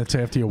 15 minutes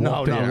after you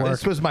walked out of work.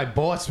 This was my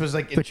boss was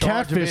like in The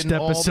charge of it, catfished and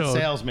all the episode.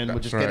 salesmen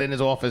would just That's get right. in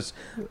his office,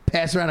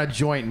 pass around a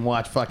joint, and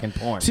watch fucking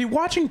porn. See,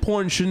 watching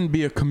porn shouldn't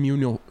be a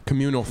communal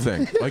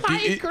thing. Like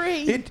I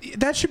agree.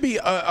 That should be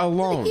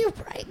alone. You're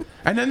right.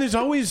 And then there's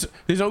always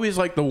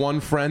like the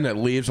one friend that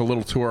leaves a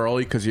little too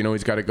early because you know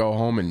he's got to go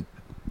home and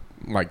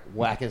like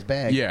Whack his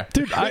bag. yeah.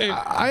 Dude,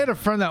 I had a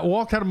friend that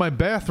walked out of my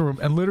bathroom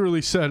and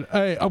literally said,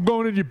 "Hey, I'm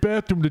going in your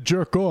bathroom to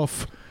jerk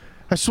off."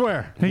 I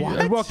swear. He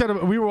walked out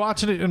of. We were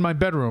watching it in my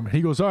bedroom.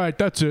 He goes, "All right,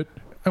 that's it."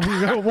 And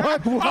we go,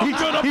 "What?"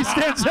 he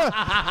stands up.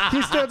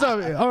 He stands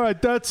up. All right,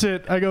 that's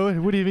it. I go,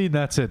 "What do you mean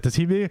that's it? Does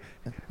he mean?"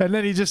 And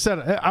then he just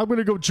said, "Hey, I'm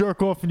gonna go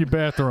jerk off in your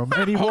bathroom."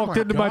 And he walked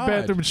my into my God.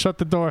 bathroom and shut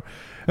the door.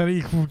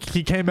 And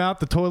he came out.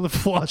 The toilet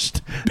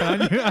flushed.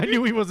 And I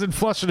knew he wasn't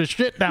flushing his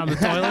shit down the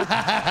toilet.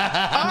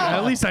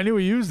 At least I knew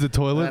he used the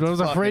toilet. That's but I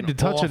was afraid to fucking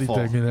touch awful.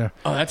 anything in there.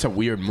 Oh, that's a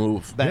weird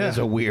move. That is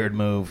a weird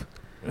move.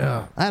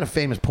 Yeah. I had a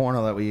famous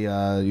porno that we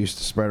used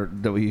to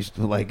spread, that we used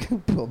to like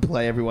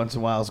play every once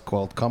in a while. It's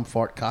called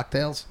Comfort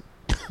Cocktails.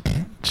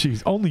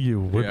 Jeez, only you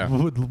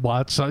would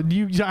watch.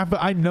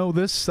 I know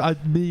this.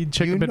 Me and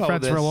Chick have been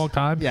friends for a long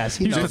time. Yes,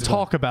 he used to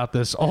talk about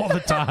this all the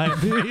time.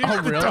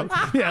 Oh, really?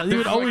 Yeah, he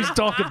would always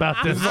talk about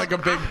this. This is like a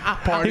big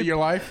part of your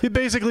life. He'd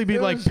basically be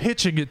like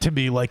pitching it to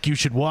me, like you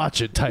should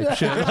watch it, type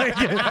shit.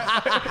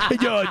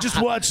 Like, yo,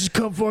 just watch this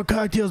Comfort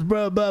Cocktails,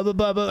 blah blah blah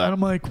blah blah. And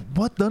I'm like,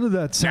 what? None of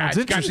that sounds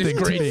it's got this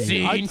interesting great to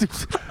me. scene.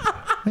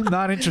 I'm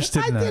not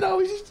interested in that.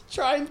 always used to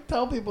try and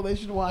tell people they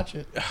should watch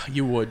it.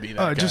 You would be that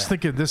guy. Just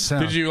think of this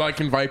sound. Did you like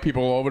invite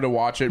people over to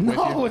watch it with you?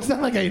 No, it's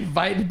not like I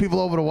invited people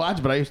over to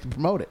watch, but I used to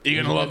promote it.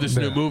 You're gonna love this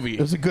new movie.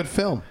 It was a good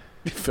film.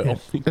 Film.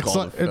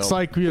 It's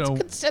like, you know,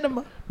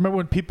 Cinema. remember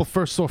when people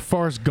first saw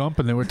Forrest Gump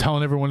and they were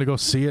telling everyone to go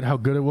see it, how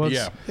good it was?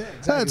 Yeah.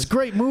 It's a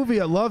great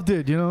movie. I loved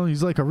it. You know,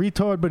 he's like a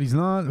retard, but he's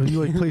not. He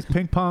like plays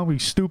ping pong.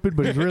 He's stupid,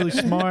 but he's really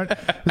smart.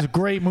 It's a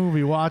great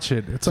movie. Watch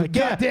it. It's like,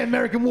 Goddamn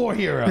American war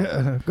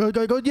hero.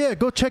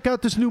 go check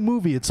out this new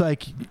movie. It's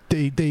like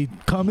they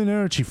come in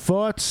there and she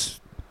farts.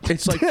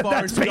 It's like That's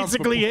Forrest Gump.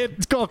 basically it.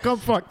 It's called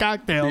Comfort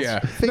Cocktails. Yeah.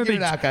 Figure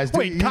it out, guys.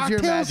 Wait, Use your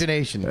cocktails?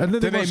 imagination. And then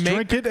Do they must they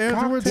drink make it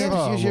afterwards. Yeah,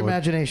 just use your Lord.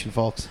 imagination,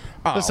 folks.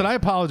 Oh. Listen, I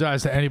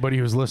apologize to anybody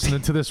who's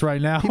listening to this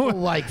right now. People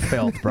like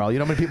filth, bro. You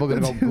know how many people are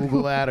going to go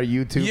Google that or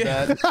YouTube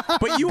Yeah. that?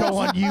 But you Go also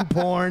on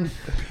YouPorn.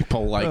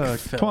 people like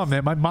Come on,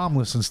 man. My mom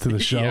listens to the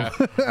show. Yeah.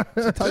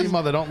 Tell your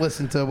mother, don't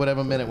listen to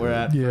whatever minute we're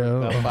at. Yeah.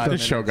 About 5 This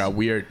minutes. show got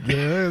weird.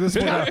 Yeah, this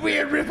one. Got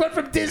weird. We went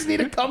from Disney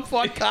to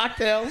Comfort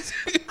Cocktails.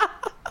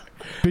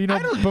 But you know,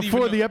 don't before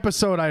even the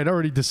episode, I had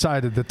already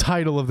decided the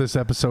title of this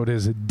episode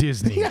is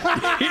Disney.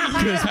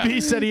 Because B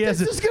said he has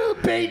Just go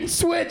bait and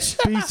switch.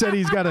 B said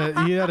he had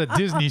a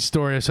Disney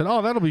story. I said,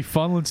 oh, that'll be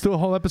fun. Let's do a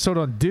whole episode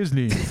on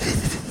Disney.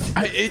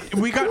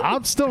 We got.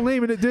 I'm still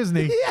naming it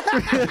Disney.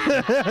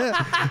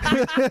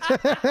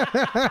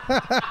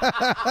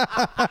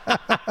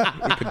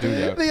 We could do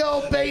that. The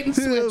old bait and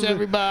switch,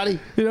 everybody.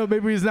 You know,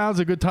 maybe now's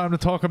a good time to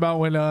talk about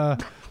when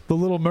the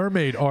Little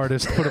Mermaid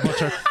artist put a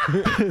bunch of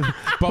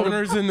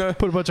Boners in the.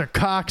 put a bunch of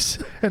cocks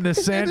in the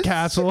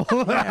sandcastle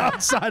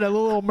outside of the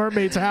Little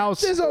Mermaid's house.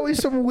 There's always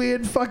some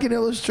weird fucking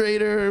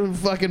illustrator who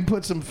fucking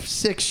put some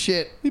sick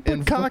shit. He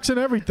put cocks in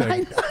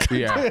everything.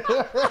 Yeah.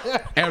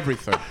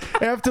 Everything.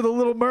 After the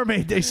Little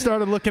Mermaid, they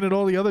started looking at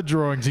all the other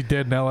drawings he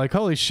did. And they're like,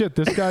 holy shit,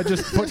 this guy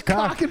just put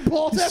cock and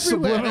balls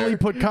everywhere. Subliminally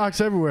put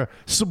cocks everywhere.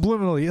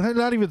 Subliminally. And they're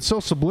not even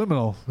so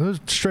subliminal. Those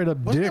straight up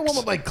Wasn't there dicks one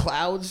with like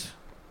clouds?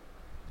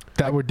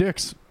 that were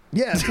dicks.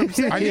 Yeah, that's what I'm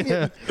saying.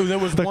 Yeah. There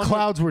was The one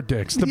clouds were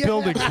dicks. The Yeah.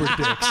 buildings were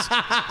dicks.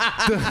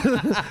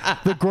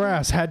 The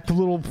grass had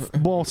little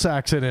ball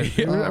sacks in it.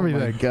 Oh Everything.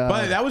 my God.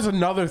 But that was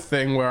another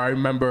thing where I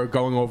remember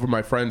going over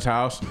my friend's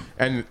house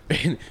and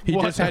he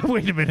What? just had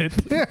Wait a minute.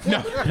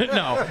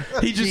 no.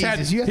 He just had.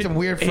 Jesus, you had some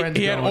weird friends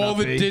He had growing all up,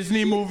 the B.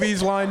 Disney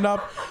movies lined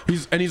up.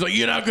 He's like,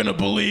 you're not gonna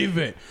believe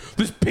it.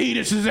 This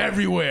penis is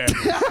everywhere. So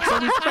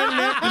we spent an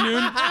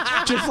afternoon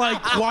just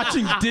like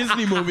watching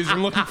Disney movies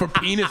and looking for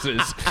penises.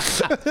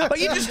 Like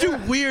you just do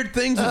weird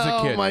things as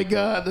a kid. Oh my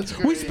God, that's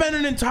great. We spent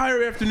an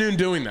entire afternoon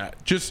doing that.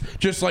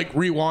 Just like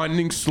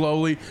rewinding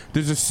slowly.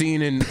 There's a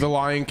scene in The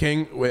Lion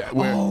King where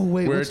what's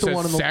it the says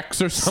one in the sex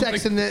or something.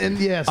 Sex and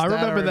yes, I that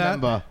remember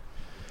that.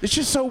 It's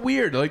just so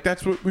weird. Like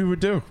that's what we would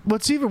do.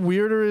 What's even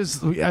weirder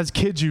is as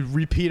kids, you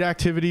repeat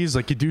activities.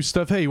 Like you do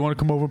stuff. Hey, you want to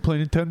come over and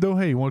play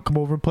Nintendo? Hey, you want to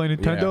come over and play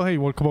Nintendo? Yeah. Hey,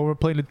 you want to come over and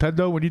play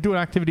Nintendo? When you do an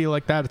activity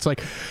like that, it's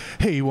like,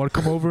 hey, you want to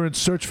come over and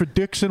search for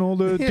dicks in all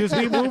the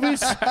Disney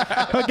movies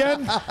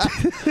again?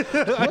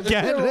 Wasn't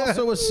there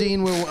also a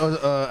scene where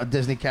a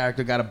Disney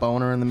character got a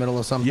boner in the middle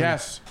of something?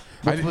 Yes.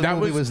 What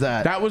movie was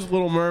that? That was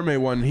Little Mermaid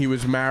when he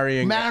was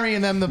marrying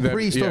Marrying them, the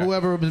priest or yeah.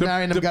 whoever was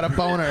marrying them got a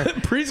boner.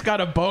 The priest got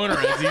a boner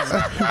as he's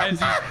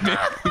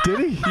Did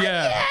he?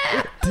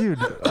 yeah. Dude.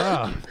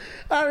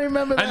 I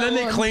remember that And then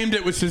they one. claimed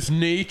it was his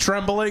knee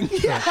trembling.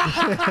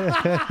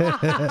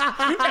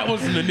 That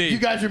wasn't the knee. You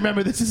guys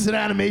remember this is an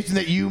animation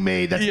that you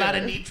made. That's Yeah. not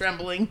a knee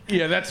trembling.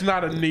 Yeah, that's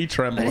not a knee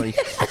trembling.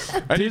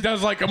 And he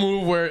does like a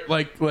move where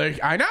like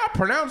I now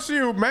pronounce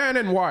you man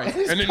and wife.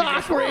 His And then he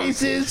cock goes,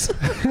 raises.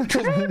 it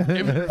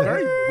was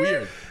very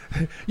weird.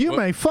 You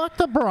may fuck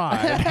the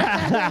bride.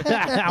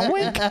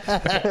 Wink.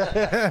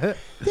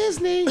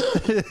 Disney.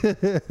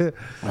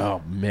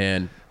 Oh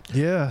man.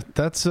 Yeah,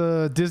 that's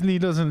Disney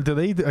doesn't. Do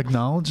they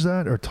acknowledge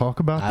that or talk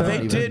about I that?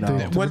 don't They even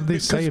did. know. What did they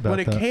say about when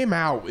it that? came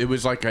out, it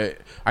was like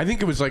I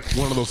think it was like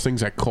one of those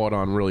things that caught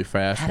on really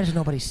fast. How does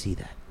nobody see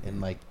that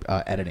in like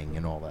editing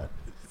and all that?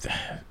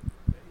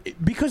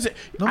 Because I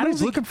don't Nobody's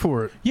think, looking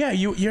for it. yeah,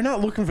 you're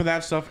not looking for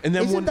that stuff. And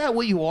then Isn't when that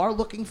what you are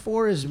looking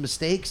for? Is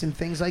mistakes and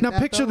things like Now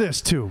that? picture though?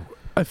 this too.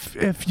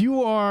 If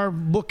you are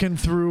looking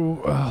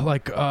through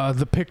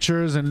the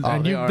pictures and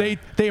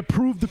they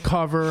approve the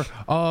cover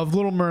of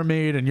Little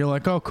Mermaid and you're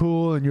like, oh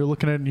cool, and you're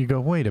looking at it and you go,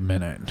 wait a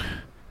minute,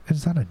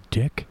 is that a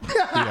dick?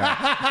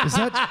 yeah, Is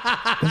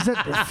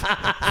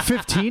that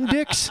 15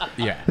 dicks?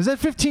 yeah. Is that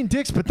 15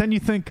 dicks? But then you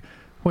think,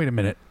 Wait a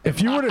minute.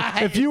 If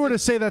you were to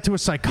say that to a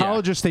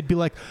psychologist, they'd be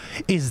like,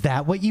 "Is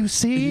that what you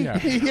see?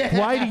 Yeah.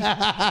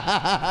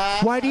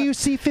 Why do you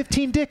see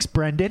 15 dicks,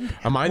 Brendan?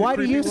 Am I the Why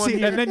do you creepy one see?"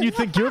 here? And then you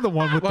think you're the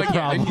one with Like, the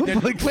yeah, and problem.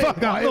 then- Like, Wait, fuck,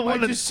 why I'm the am I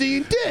one that just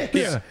seeing dicks?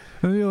 Yeah.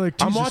 And you're like,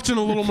 I'm Jesus. watching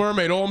The Little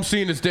Mermaid. All I'm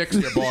seeing is dicks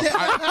here, boss. You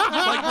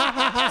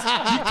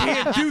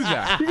can't do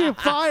that. You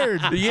get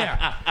fired.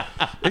 Yeah.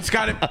 It's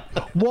got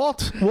to.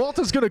 Walt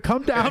is going to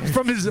come down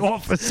from his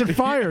office and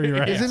fire your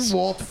ass. Isn't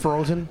Walt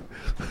frozen?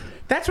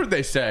 That's what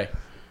they say.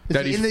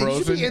 That he's He should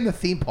frozen. be in the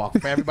theme park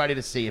for everybody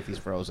to see if he's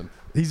frozen.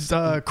 He's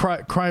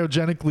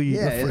cryogenically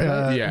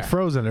Yeah.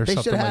 frozen or They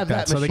something should like have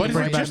that. that So they But can is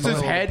bring it back just his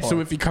Little head? Park. So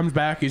if he comes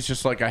back, he's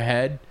just like a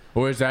head?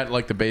 Or is that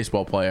like the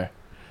baseball player?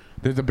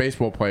 There's a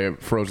baseball player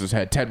froze his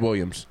head. Ted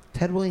Williams.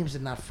 Ted Williams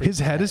did not freeze his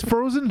head is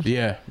frozen?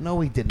 Yeah. No,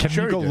 he didn't. Can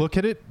Sure you he go did. look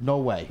at it? No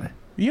way.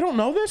 You don't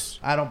know this?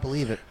 I don't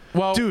believe it.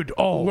 Well, Dude,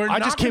 we're I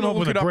not just came gonna up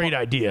with look a it up great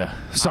on- idea.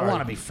 Sorry. I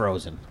want to be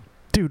frozen.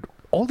 Dude,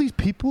 all these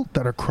people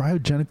that are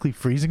cryogenically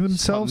freezing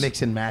themselves.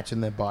 Mix and match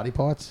in their body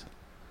parts.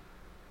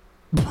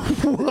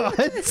 What?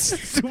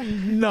 Get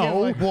No.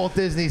 like Walt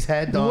Disney's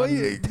head on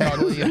Wait. Ted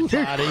Williams'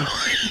 body.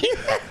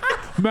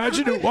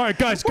 Imagine if, all right,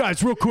 guys,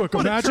 real quick.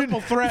 Imagine,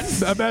 triple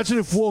threat. imagine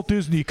if Walt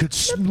Disney could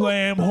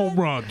slam home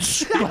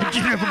runs like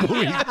you never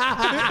believe.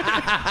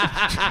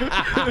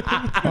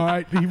 All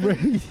right,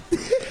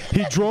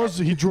 he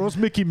draws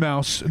Mickey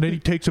Mouse, and then he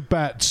takes a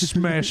bat, and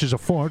smashes a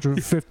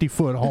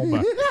 450-foot homer.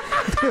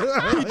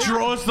 He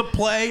draws the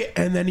play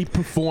and then he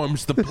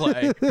performs the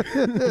play.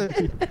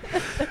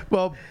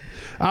 Well,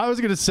 I was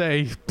gonna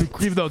say,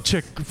 even though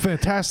Chick,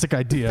 fantastic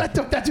idea. I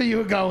thought that's where you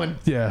were going.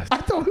 Yeah. I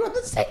thought we were on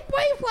the same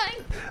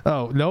wavelength.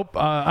 Oh nope.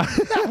 I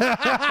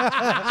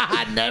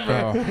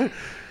never.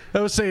 I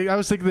was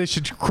thinking they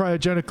should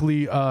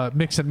cryogenically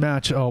mix and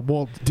match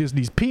Walt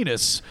Disney's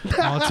penis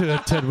onto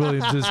Ted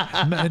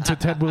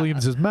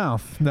Williams's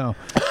mouth. No,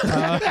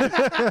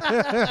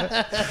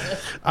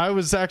 I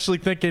was actually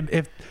thinking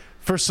if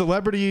for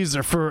celebrities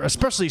or for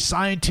especially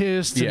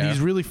scientists and Yeah. these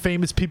really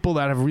famous people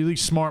that have really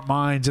smart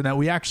minds and that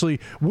we actually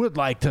would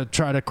like to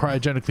try to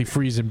cryogenically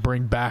freeze and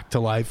bring back to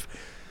life.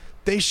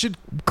 They should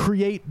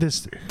create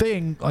this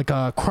thing like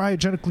a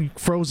cryogenically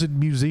frozen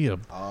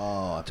museum.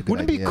 Oh, that's a good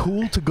Wouldn't it idea. be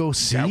cool to go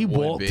see That would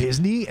Walt be.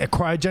 Disney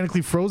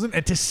cryogenically frozen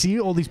and to see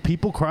all these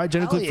people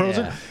cryogenically Hell yeah.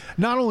 frozen?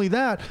 Not only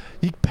that,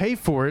 you pay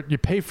for it, you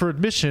pay for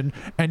admission,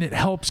 and it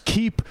helps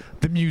keep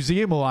the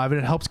museum alive and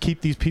it helps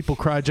keep these people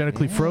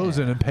cryogenically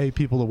frozen and pay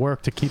people to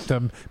work to keep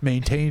them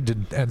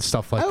maintained and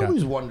stuff like I that.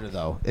 always wonder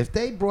though, if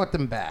they brought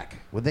them back,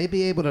 would they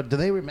be able to? Do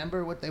they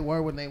remember what they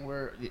were when they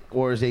were,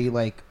 or is they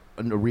like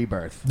a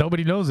rebirth?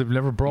 Nobody knows. They've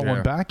never brought Yeah.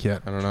 one back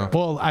yet. I don't know.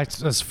 Well,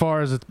 as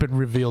far as it's been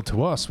revealed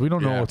to us, we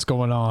don't know Yeah. what's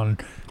going on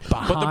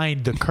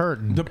behind the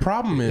curtain. The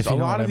problem is If a you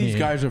know lot what of I these mean.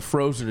 guys are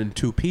frozen in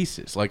two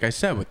pieces. Like I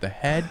said, with the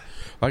head.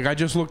 Like I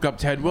just looked up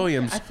Ted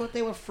Williams I thought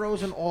they were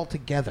frozen all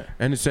together.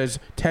 and it says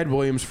Ted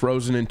Williams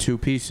frozen in two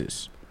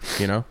pieces.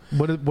 You know?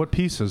 What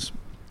pieces?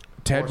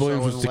 Ted Torso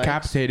Williams was and legs.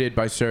 decapitated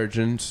by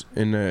surgeons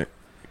in the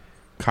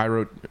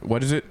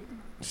what is it?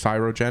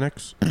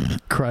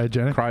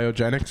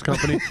 Cryogenics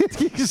company,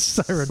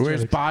 where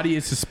his body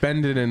is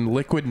suspended in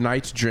liquid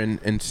nitrogen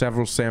and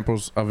several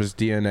samples of his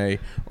DNA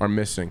are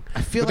missing.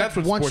 I feel But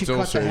like once you cut the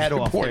Illustrated head is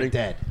off, they're reporting.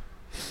 dead.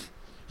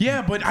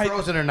 Yeah, but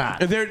Frozen or not.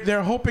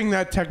 they're hoping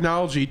that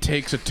technology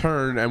takes a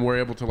turn and we're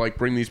able to like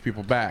bring these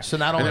people back. So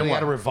not And only then we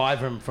got to what? revive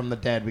him from the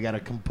dead, we got to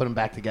put him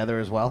back together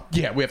as well.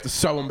 Yeah, we have to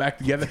sew them back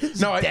together.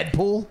 No,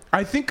 Deadpool.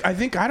 I think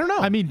I don't know.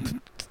 I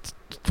mean,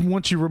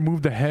 once you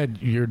remove the head,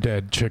 you're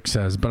dead. Chick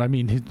says, but I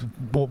mean,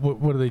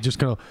 what are they just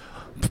gonna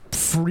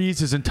freeze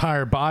his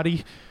entire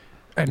body,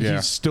 and Yeah.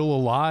 he's still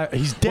alive?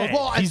 He's dead.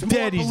 Well, he's it's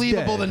dead. more He's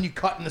believable dead. than you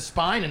cutting the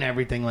spine and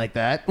everything like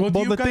that. Well, do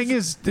Well, you the guys- thing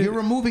is, You're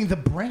removing the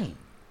brain.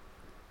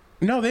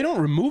 no, they don't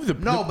remove the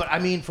No, but I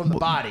mean from the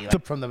body,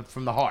 like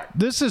from the heart.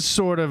 this is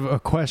sort of a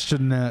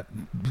question that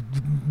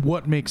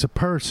what makes a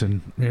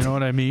person, you know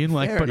what I mean?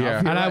 Like, Fair but enough,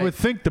 and you're I right. would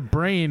think the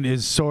brain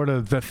is sort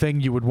of the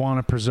thing you would want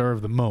to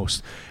preserve the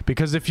most,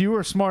 because if you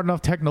were smart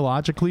enough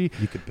technologically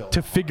could build to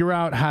a figure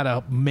out how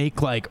to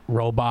make like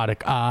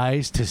robotic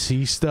eyes to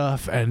see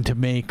stuff and to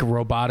make a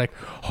robotic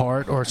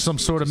heart or some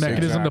sort of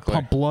mechanism Exactly. to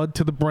pump blood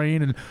to the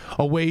brain and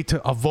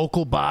a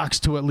vocal box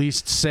to at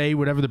least say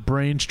whatever the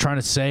brain's trying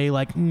to say,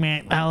 like,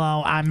 "Meh, hello,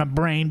 I'm a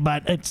brain,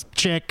 but it's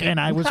Chick and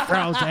I was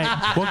frozen.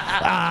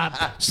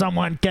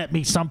 Someone get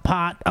me some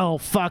pot. Oh,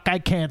 fuck, I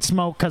can't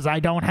smoke because I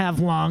don't have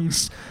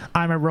lungs.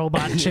 I'm a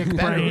robot chick Then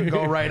it brain. would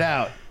go right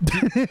out.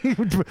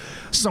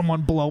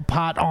 Someone blow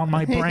pot on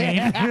my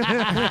brain."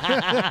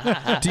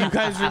 Do you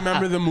guys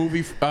remember the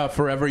movie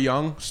Forever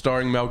Young,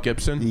 starring Mel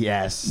Gibson?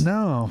 Yes.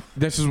 No.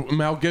 This is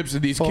Mel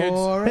Gibson. These kids.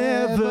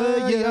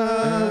 Forever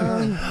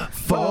young,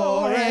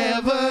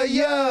 forever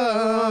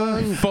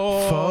young,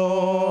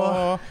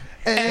 forever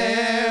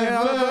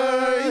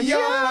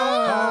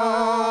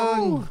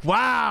young.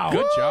 Wow.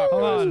 Good job,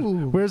 Hold guys.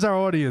 on. Where's our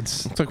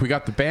audience? Looks like we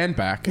got the band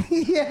back.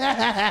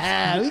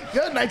 Yeah,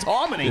 good. Nice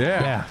harmony.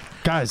 Yeah. Yeah.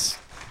 Guys,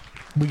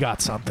 We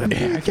got something.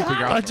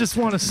 I just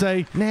want to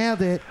say,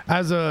 Nailed it.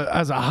 as a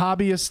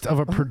hobbyist of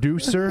a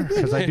producer,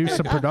 because I do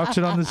some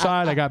production on the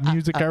side, I got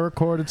music, I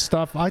recorded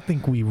stuff. I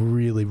think we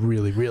really,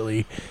 really,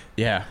 really,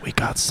 Yeah. we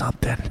got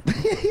something.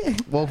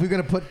 Well, if we're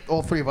gonna put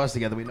all three of us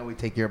together, we know we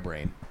take your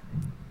brain.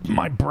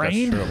 My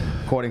brain.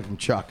 According from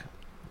Chuck.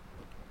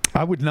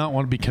 I would not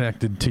want to be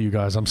connected to you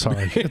guys. I'm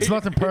sorry. It's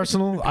nothing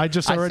personal. I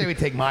just I already say we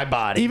take my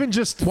body. even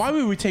just Why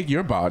would we take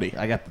your body?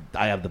 I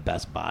have the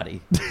best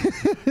body.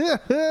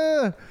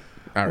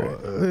 All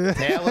right.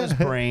 Taylor's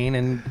brain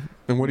and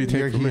And what do you take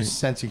your from me?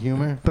 sense of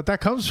humor. but that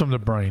comes from the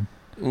brain.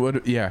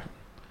 What? Yeah.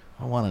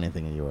 I don't want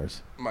anything of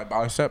yours. My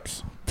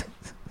biceps.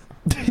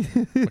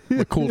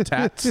 my cool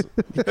tats.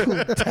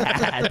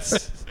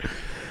 Tats.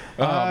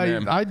 Oh,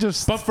 man. I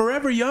just But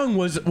Forever Young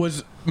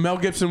was Mel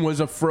Gibson was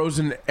a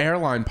frozen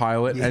airline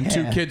pilot, and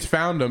two Yeah. kids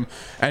found him,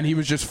 and he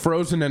was just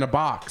frozen in a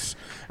box,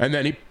 and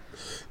then he.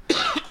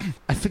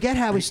 I forget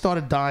how he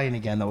started dying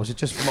again, though. Was it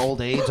just from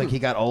old age? Like he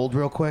got old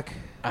real quick?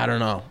 I don't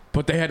know,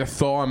 but they had to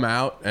thaw him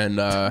out, and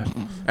then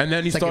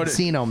he It's like started.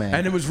 Encino Man.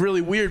 And it was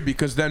really weird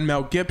because then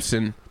Mel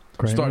Gibson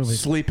Great starts movie.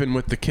 sleeping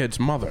with the kid's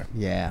mother.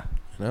 Yeah.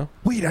 You know,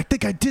 wait. I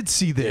think I did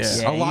see this.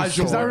 Yeah, Elijah. you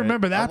Because I saw it.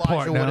 remember that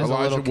part Elijah Wood now. is a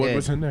Elijah little Wood kid.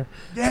 was in there.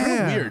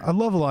 Yeah, weird. I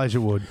love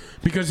Elijah Wood.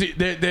 Because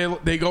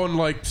they go and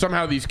like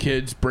somehow these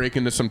kids break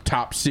into some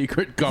top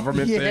secret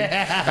government thing,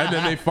 Yeah. and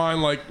then they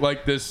find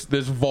like this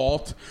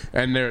vault,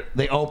 and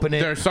They open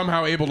it. they're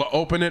somehow able to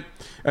open it,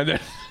 and then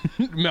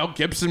Mel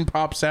Gibson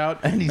pops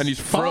out, And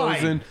he's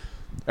frozen,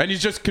 and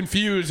he's just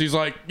confused. He's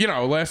like,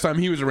 last time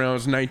he was around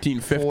was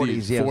 1950s,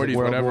 40s, yeah, 40s,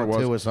 World whatever War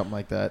it II was. or something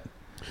like that.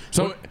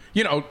 So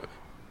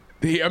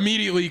he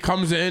immediately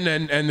comes in,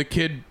 and the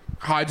kid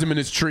hides him in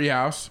his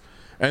treehouse.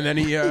 And then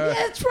he,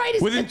 that's right.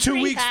 It's within the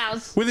 2 weeks,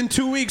 treehouse. within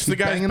 2 weeks, the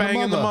guy's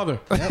banging the mother.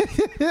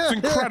 It's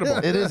incredible.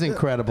 It is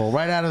incredible.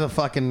 Right out of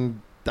the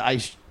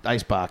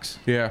ice box.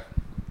 Yeah.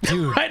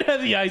 Right out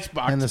of the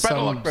icebox. And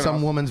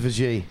some woman's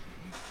vajay.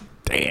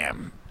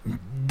 Damn.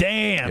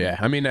 Yeah,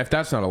 I mean, if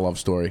that's not a love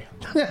story.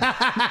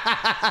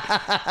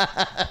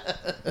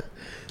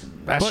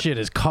 That shit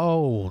is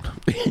cold.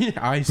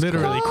 Ice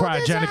Literally Cold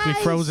as cryogenically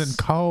ice. frozen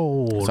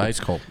cold. It's ice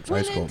cold. It's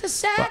ice cold.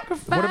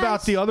 What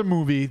about the other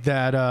movie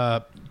that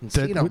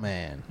Encino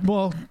Man.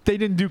 Well, they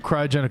didn't do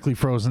cryogenically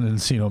frozen in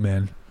Encino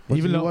Man.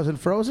 Even though he wasn't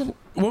frozen?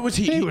 What was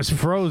he? He was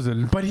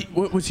frozen, But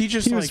was he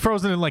just he like... was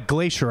frozen in like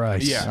glacier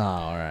ice. Yeah. Oh,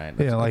 all right.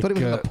 Yeah, I like, thought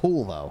he was in the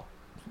pool, though.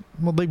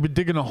 Well, they were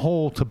digging a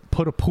hole to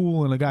put a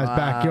pool in a guy's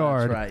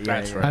backyard. That's right. Yeah,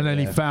 That's yeah, right. And then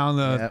he yeah. found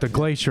the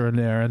glacier in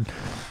there,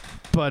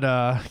 but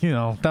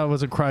that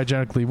wasn't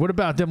cryogenically. What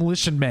about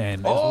Demolition Man?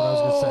 Is what I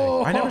was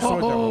gonna I never saw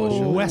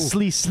Demolition. say.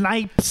 Wesley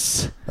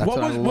Snipes, That's What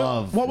what, was- I what-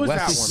 love. what was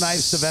that Wesley one?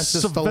 Snipes, Sylvester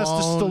Sylvester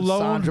Stallone, Stallone.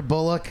 Sandra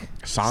Bullock.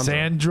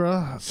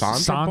 Sandra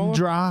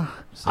Sandra.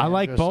 I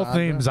like both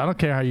Sandra. names. I don't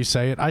care how you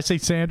say it. I say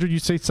Sandra. You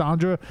say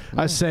Sandra.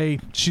 I say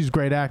she's a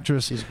great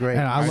actress. She's great.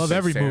 And I I love say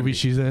every Sandy. movie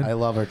she's in. I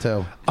love her,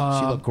 too.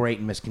 She looked great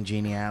in Miss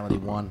Congeniality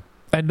 1.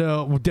 And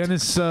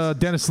Dennis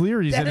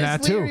Leary's in Dennis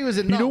that too. Leary was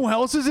in- You know no. who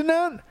else is in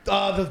that?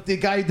 The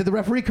guy who did the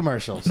referee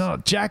commercials. No,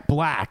 Jack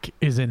Black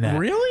is in that.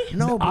 Really?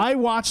 No, but- I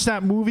watched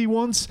that movie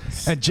once,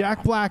 and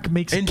Jack Black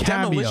makes In a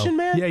cameo. Demolition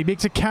Man? Yeah, he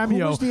makes a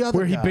cameo Who was the other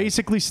where he guy?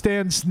 basically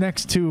stands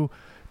next to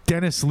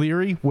Dennis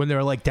Leary when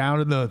they're like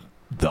down in the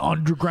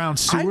underground I've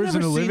sewers never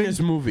in the seen living. this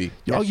movie.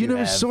 Oh, Yes, you never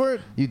have. saw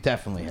it? You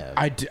definitely have.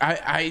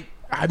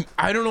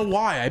 I don't know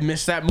why I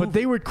missed that movie. But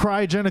they would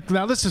cryogenically.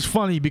 Now this is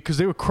funny because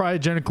they would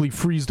cryogenically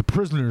freeze the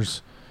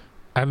prisoners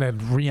and then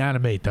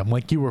reanimate them.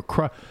 Like you were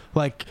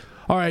like,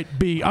 all right,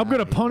 B, I'm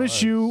gonna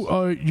punish you.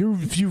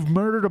 You've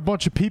murdered a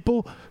bunch of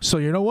people. So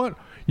you know what?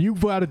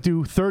 You've got to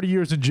do 30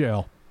 years in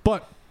jail.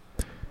 But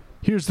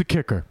here's the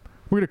kicker.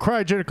 We're going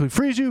to cryogenically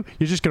freeze you.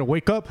 You're just going to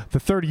wake up. The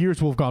 30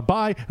 years will have gone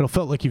by. It'll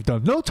felt like you've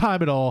done no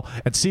time at all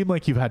and seem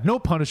like you've had no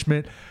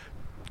punishment.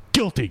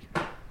 Guilty.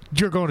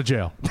 You're going to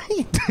jail.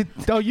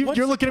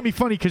 You're looking at me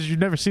funny because you've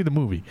never seen the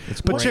movie. It's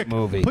a great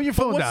movie. Put your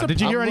phone what's down. the-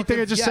 Did you hear I'm anything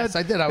looking- I just yes, said?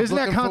 I did. I was Isn't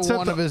that looking for concept?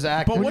 one of his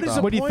acting what is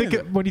the when you point think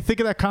of it? when you think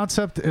of that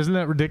concept, isn't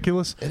that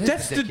ridiculous?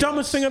 That's the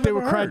dumbest thing I've They ever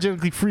would heard.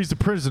 cryogenically freeze the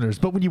prisoners,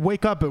 but when you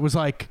wake up, it was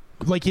like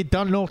you'd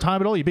done no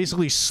time at all. You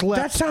basically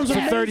slept That sounds for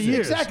 30 amazing.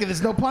 years. Exactly.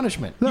 There's no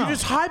punishment. No. You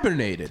just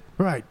hibernated.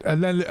 Right,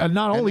 and not And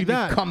only then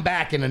you that, come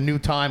back in a new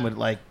time with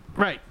like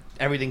right.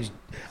 everything's.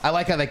 I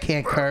like how they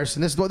can't curse.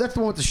 And that's the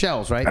one with the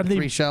shells, right? And The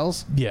 3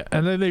 shells. Yeah,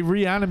 and then they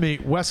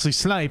reanimate Wesley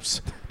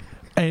Snipes,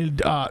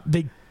 and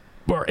they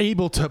were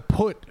able to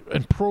put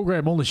and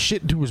program all the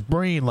shit into his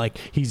brain, like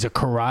he's a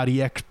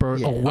karate expert,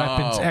 Yeah. a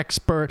weapons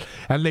expert,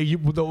 and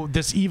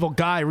this evil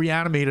guy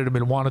reanimated him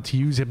and wanted to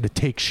use him to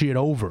take shit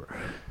over.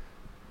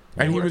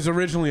 And he was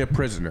originally a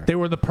prisoner. They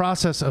were in the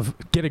process of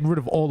getting rid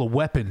of all the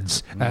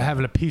weapons and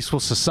having a peaceful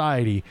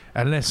society,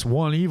 and this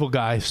one evil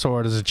guy saw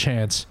it as a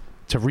chance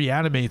to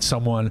reanimate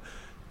someone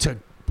to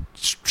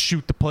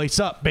shoot the place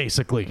up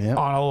basically Yep.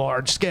 on a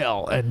large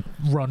scale and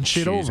run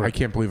shit Jeez, over. I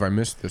can't believe I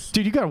missed this.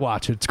 Dude, you gotta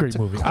watch it. It's a great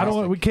movie.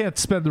 We can't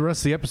spend the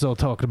rest of the episode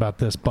talking about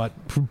this, but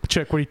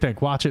Chick, what do you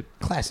think? Watch it.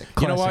 Classic.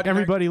 You know Classic. what?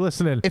 Everybody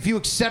listening. If you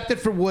accept it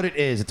for what it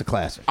is, it's a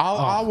classic.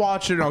 I'll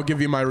watch it and I'll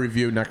give you my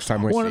review next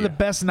time we One see of the it.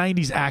 best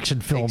 90s action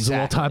films of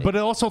all time. Exactly. But it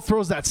also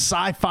throws that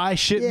sci-fi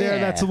shit in there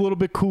Yeah. that's a little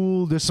bit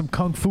cool. There's some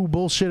kung fu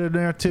bullshit in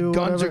there too.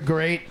 Guns whatever. are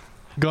great.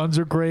 Guns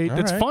are great. All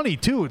It's right. funny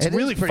too. It's It is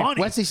really pretty-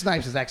 funny. Wesley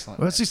Snipes is excellent.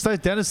 Wesley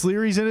Snipes, Dennis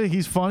Leary's in it.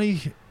 He's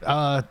funny.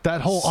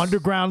 That whole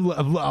underground.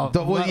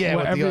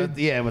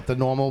 With the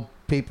normal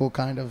people,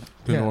 kind of.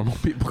 The normal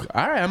people.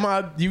 All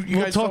right, you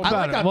We'll guys talk talk about I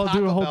like it. how We'll do a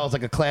Taco whole. Bell's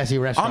like a classy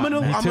restaurant.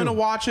 I'm gonna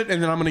watch it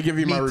and then I'm gonna give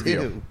you my Me review.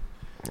 too.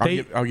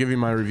 I'll give you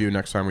my review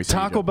next time we see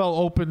Taco you. Bell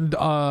opened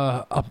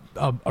a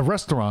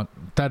restaurant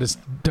that is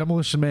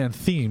Demolition Man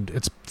themed.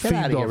 It's Get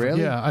outta themed here, off.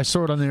 really? Yeah, I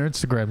saw it on their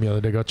Instagram the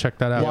other day. Go check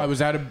that out. Why was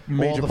that a All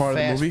major the part of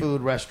the fast movie?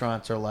 food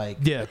restaurants are like.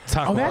 Yeah,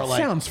 Taco Oh, Bell. that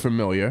like- sounds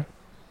familiar.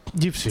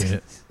 You've seen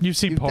it. You've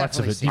seen You've parts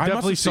of definitely it. seen You it. I must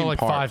definitely have saw seen like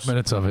parts. 5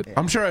 minutes of it.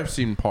 I'm sure I've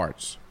seen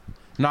parts,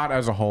 not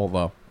as a whole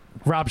though.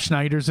 Rob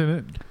Schneider's in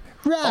it.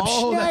 Rob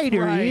Oh, that's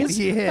Schneider right. is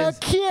He a is.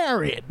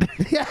 carrot.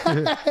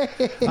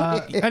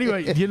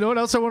 Anyway, you know what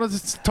else I wanted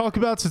to talk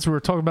about since we were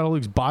talking about all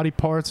these body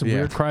parts and Yeah.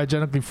 weird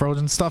cryogenically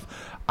frozen stuff?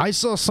 I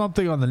saw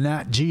something on the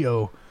Nat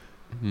Geo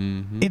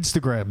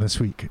Instagram this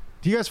week.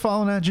 Do you guys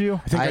follow Nat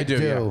Geo? I think I do.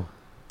 Yeah.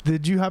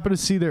 Did you happen to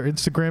see their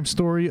Instagram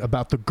story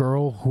about the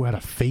girl who had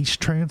a face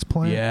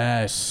transplant?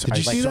 Yes. Did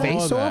you I see saw that?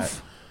 Face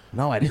Off?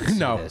 No, I didn't see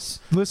No. this.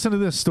 Listen to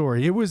this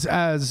story. It was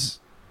as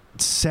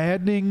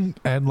saddening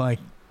and like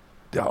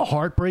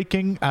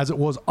heartbreaking as it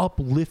was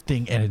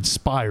uplifting and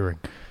inspiring.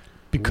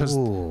 Because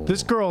Ooh.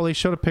 this girl, they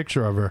showed a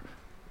picture of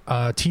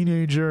her,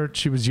 teenager.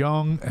 She was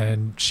young,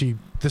 and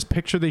this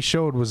picture they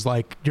showed was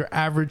like your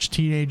average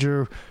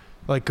teenager,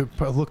 like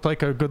looked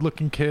like a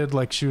good-looking kid,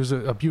 like she was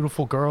a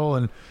beautiful girl,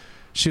 and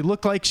she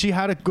looked like she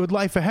had a good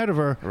life ahead of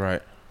her.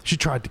 Right. She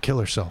tried to kill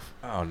herself.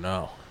 Oh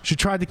no. She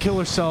tried to kill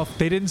herself.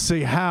 They didn't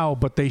say how,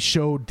 but they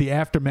showed the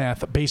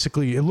aftermath.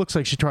 Basically, it looks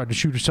like she tried to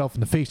shoot herself in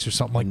the face or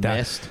something like that.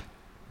 Missed.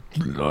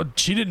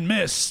 She didn't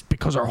miss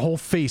because her whole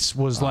face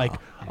was like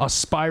a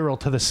spiral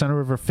to the center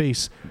of her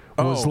face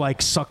was Oh.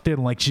 like sucked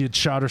in, like she had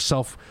shot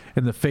herself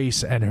in the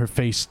face and her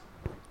face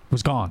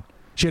was gone.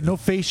 She had no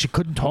face. She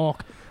couldn't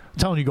talk. I'm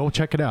telling you, go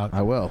check it out.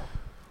 I will.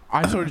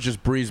 I sort of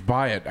just breezed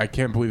by it. I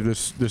can't believe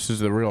this is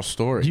the real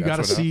story. You got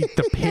to That's what see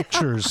the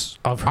pictures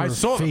of her I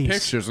saw face. the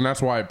pictures, and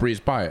that's why I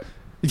breezed by it.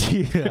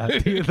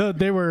 Yeah,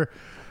 they were.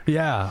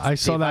 Yeah, I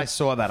saw If I that,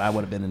 saw that, I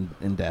would have been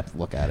in depth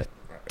look at it.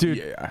 dude.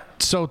 Yeah.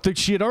 So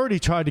she had already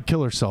tried to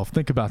kill herself.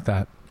 Think about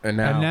that. And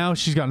now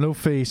she's got no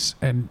face,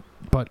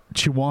 but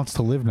she wants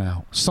to live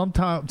now.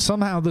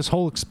 Somehow, this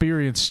whole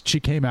experience, she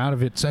came out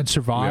of it and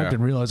survived Yeah.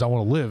 and realized I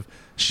want to live.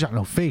 She's got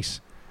no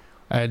face,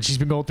 and she's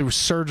been going through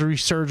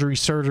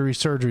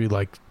surgery,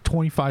 like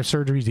 25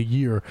 surgeries a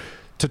year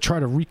to try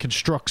to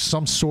reconstruct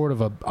some sort of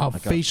a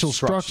facial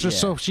structure, yeah.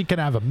 so she can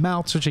have a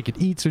mouth, so she can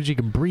eat, so she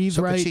can breathe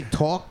So right. could she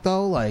talk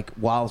though, like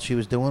while she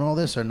was doing all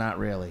this, or not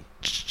really?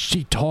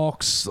 She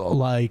talks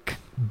like.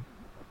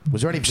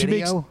 Was there any She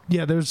video? makes,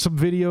 yeah, there's some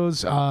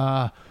videos.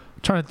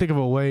 Trying to think of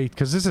a way,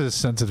 because this is a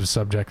sensitive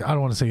subject. I don't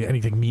want to say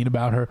anything mean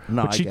about her,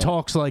 No, but I she get it.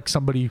 talks like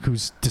somebody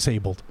who's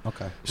disabled.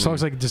 Okay. She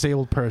talks like a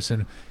disabled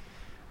person,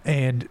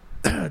 and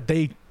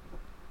they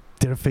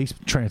did a face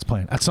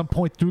transplant. At some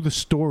point through the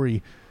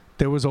story,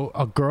 there was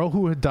a girl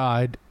who had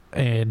died,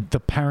 and the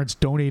parents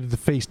donated the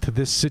face to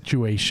this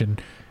situation,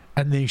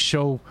 and they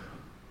show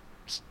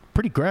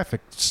pretty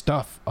graphic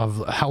stuff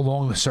of how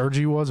long the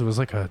surgery was. It was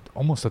like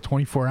almost a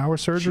 24-hour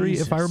surgery,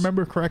 if I Jesus.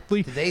 remember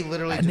correctly. Did they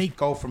literally And just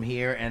go from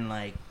here and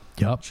like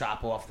Yep.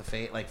 chop off the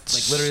face, like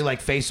literally like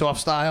Face Off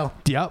style?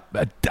 Yep.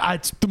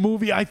 It's the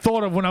movie I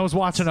thought of when I was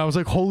watching. I was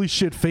like, holy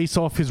shit, Face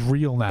Off is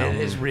real now. It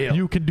is real.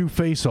 You can do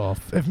Face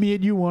Off. If me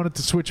and you wanted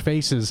to switch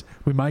faces,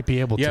 we might be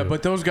able to. Yeah,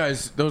 but those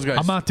guys.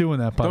 I'm not doing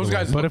that, by those the way.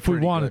 guys But look if we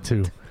pretty wanted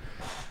good. to.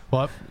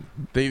 What?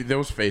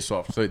 those face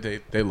offs. They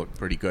look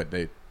pretty good.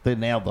 They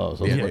nailed those.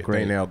 Those yeah, look great.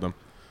 they nailed them.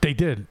 They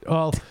did.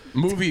 Well,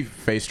 Movie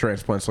face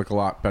transplants look a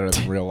lot better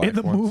than real life in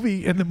the ones. movie,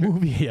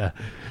 yeah,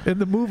 in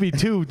the movie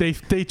too, they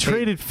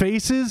traded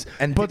faces,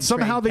 And but didn't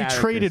somehow trade they characters.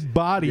 traded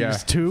bodies Yeah.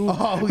 too.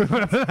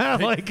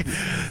 like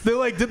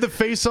they did the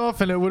face off,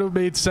 and it would have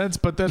made sense.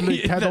 But then they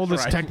had all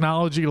That's this right.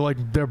 technology,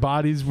 like their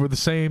bodies were the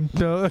same.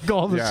 Like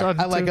all of a Yeah.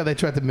 sudden, I like too. how they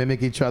tried to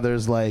mimic each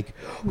other's like,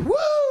 woo!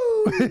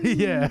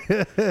 yeah.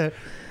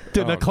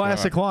 Dude, Oh, a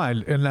classic God.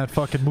 line in that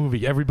fucking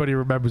movie. Everybody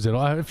remembers it.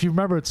 If you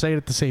remember it, say it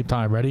at the same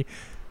time. Ready?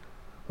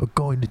 We're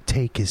going to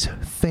take his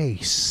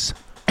face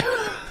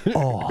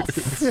off.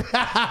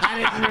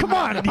 Come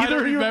on, either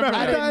of you remember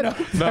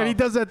that? No. And he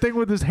does that thing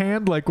with his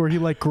hand, like where he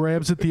like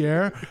grabs at the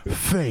air.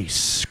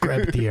 Face,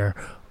 grab at the air.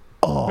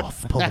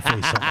 Off, pull the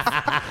face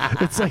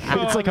off.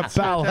 It's like a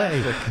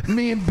ballet.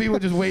 Me and B were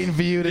just waiting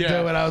for you to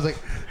Yeah. do it. I was like,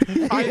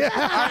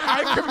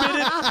 I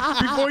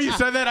committed before you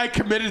said that. I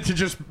committed to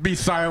just be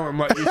silent and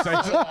let you say.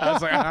 I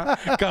was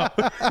like, go.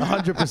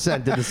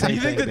 100% did the same Do you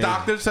think thing. the babe.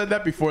 doctor said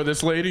that before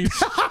this lady?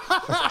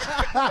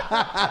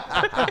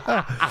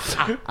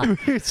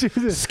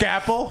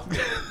 Scalpel.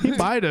 He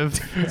might have.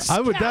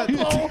 I would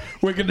that.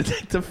 We're gonna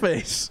take the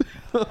face.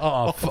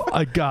 Oh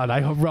God!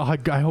 I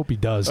hope he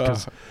does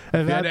because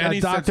If he had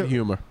any sense of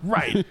humor.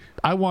 right?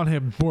 I want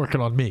him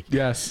working on me.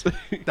 Yes.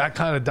 That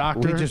kind of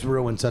doctor. We just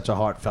ruined such a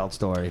heartfelt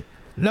story.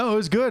 No, it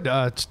was good.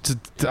 I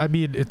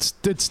mean, it's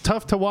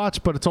tough to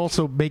watch, but it's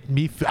also make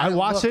me. I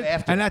watched it,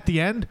 after. and at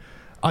the end,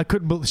 I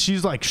couldn't.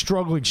 She's like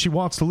struggling. She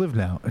wants to live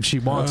now, and she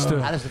wants How to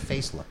does the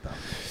face look, though?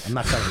 I'm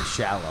not trying to be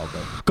shallow,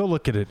 but go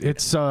look at it.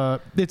 It's she's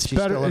better.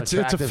 still an It's a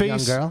attractive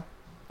face. young girl.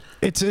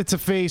 It's a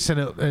face, and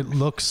it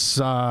looks.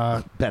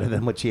 Better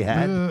than what she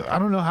had. I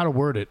don't know how to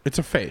word it. It's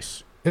a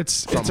face. It's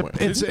Somewhere.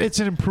 it's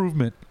an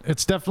improvement.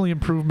 It's definitely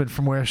improvement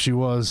from where she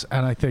was,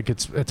 and I think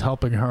it's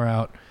helping her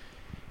out.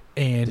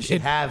 And Does she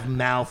have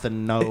mouth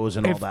and nose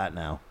and all that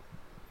now?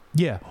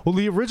 Yeah. Well,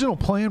 the original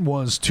plan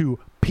was to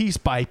piece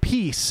by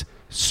piece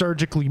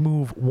surgically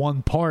move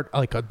one part,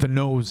 like the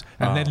nose,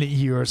 and then the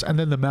ears, and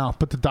then the mouth.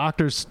 But the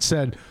doctors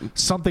said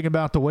something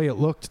about the way it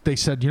looked. They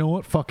said, you know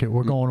what? Fuck it.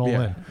 We're going all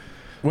in.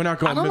 We're not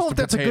going. I don't know Mr. if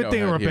that's a good Potato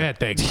thing or a Head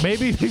bad thing.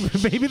 Maybe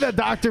that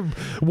doctor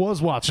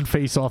was watching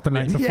Face Off the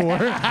night before,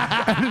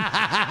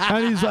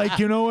 and he's like,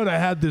 you know what? I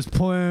had this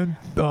plan,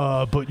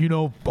 but you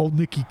know, old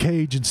Nicky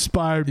Cage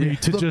inspired me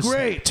to just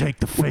take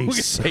the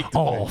face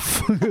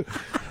off.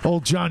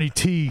 Old Johnny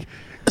T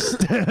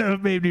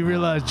made me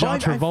realize John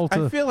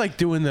Travolta. I feel like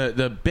doing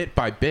the bit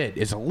by bit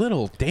is a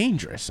little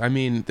dangerous. I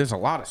mean, there's a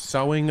lot of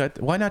sewing.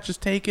 Why not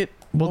just take it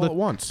all at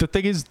once? The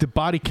thing is, the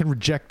body can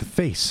reject the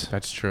face.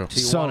 That's true. So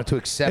you So, wanted to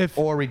accept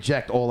or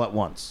reject all at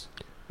once.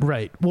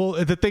 Right. Well,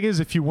 the thing is,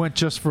 if you went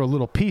just for a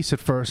little piece at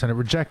first and it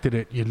rejected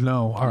it, you'd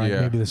know, all right,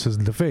 Yeah. maybe this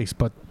isn't the face.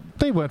 But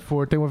they went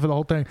for it. They went for the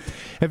whole thing.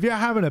 If you're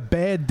having a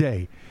bad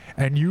day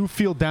and you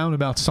feel down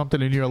about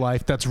something in your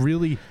life that's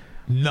really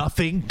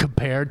nothing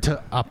compared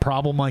to a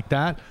problem like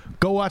that,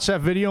 go watch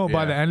that video, and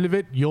by the end of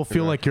it, you'll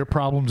feel like your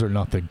problems are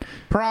nothing.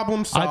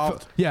 Problem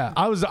solved.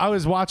 I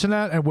was watching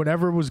that, and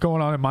whatever was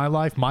going on in my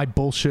life, my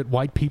bullshit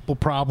white people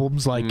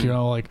problems, like you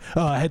know, like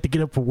oh, I had to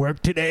get up for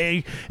work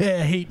today. I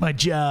hate my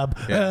job.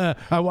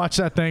 I watched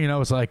that thing, and I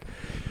was like,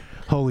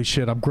 holy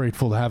shit, I'm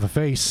grateful to have a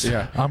face.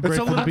 Yeah. I'm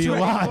grateful to be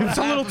alive. It's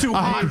a little too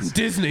hot in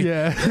Disney.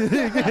 Yeah.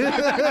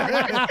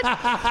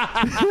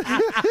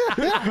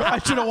 I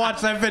should have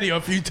watched that video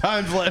a few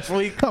times last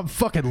week. I'm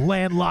fucking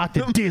landlocked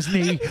at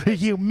Disney. The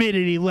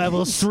humidity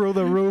levels through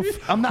the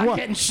roof. I'm not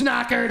getting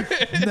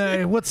schnockered.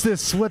 No, what's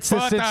this? What's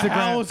this What the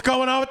hell Instagram? is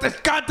going on with this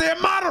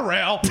goddamn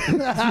monorail?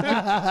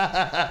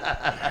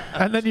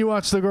 And then you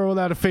watch the girl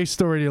without a face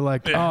story, and you're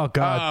like, oh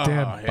god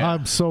damn, yeah.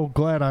 I'm so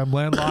glad I'm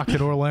landlocked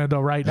in Orlando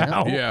right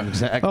now. Yeah.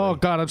 Exactly. Oh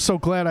god, I'm so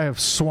glad I have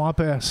swamp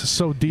ass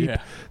so deep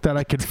that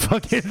I can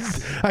fucking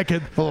I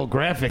can A little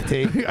graphic,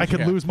 T. I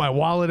can lose my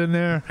wallet in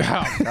there.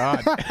 Oh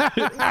God.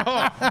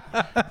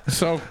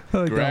 So I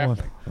like that one.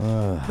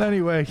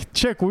 Anyway,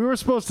 Chick, we were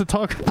supposed to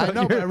talk about I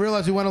know, but I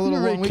realized we went a little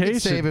your long. We can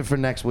vacation. save it for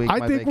next week. I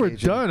my think we're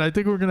vacation. done. I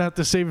think we're gonna have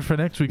to save it for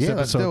next week's Yeah,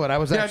 let's episode. do it. I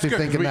was Yeah, it's actually good,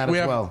 'cause thinking that we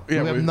as have- well.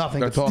 yeah, we have we-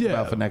 nothing to that's- talk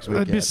about for next week.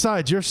 And yet.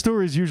 besides, your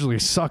stories usually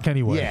suck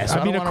anyway. Yeah, so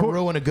I don't want to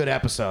ruin a good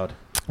episode.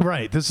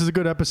 Right, this is a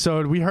good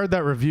episode. We heard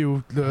that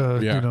review. You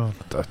know,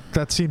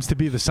 that seems to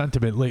be the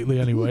sentiment lately,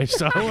 anyway.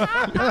 So,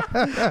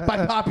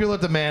 By popular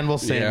demand, we'll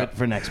save Yeah. it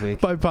for next week.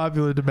 by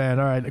popular demand.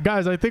 All right,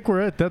 guys, I think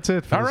we're it. That's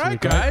it. For all this right,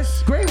 week,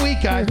 guys. Great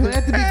week, guys.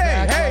 Glad to be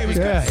back. Hey, it was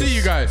good to see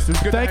you guys. It was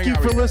good to Thank hang you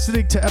out for with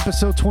listening to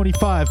episode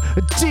 25,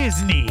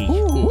 Disney.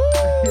 All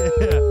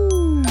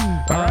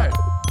right.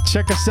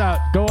 Check us out.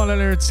 Go on our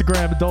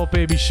Instagram, Adult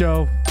Baby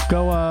Show.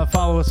 Go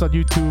follow us on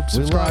YouTube. We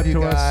Subscribe love you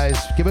to us. guys.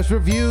 Give us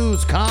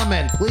reviews,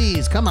 comment,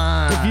 please. Come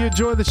on. If you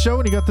enjoyed the show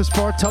and you got this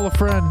far, tell a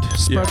friend.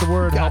 Spread the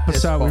word. Got Help us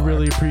this out. We far.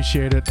 really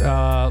appreciate it.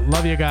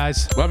 Love you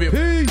guys. Love you.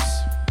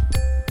 Peace.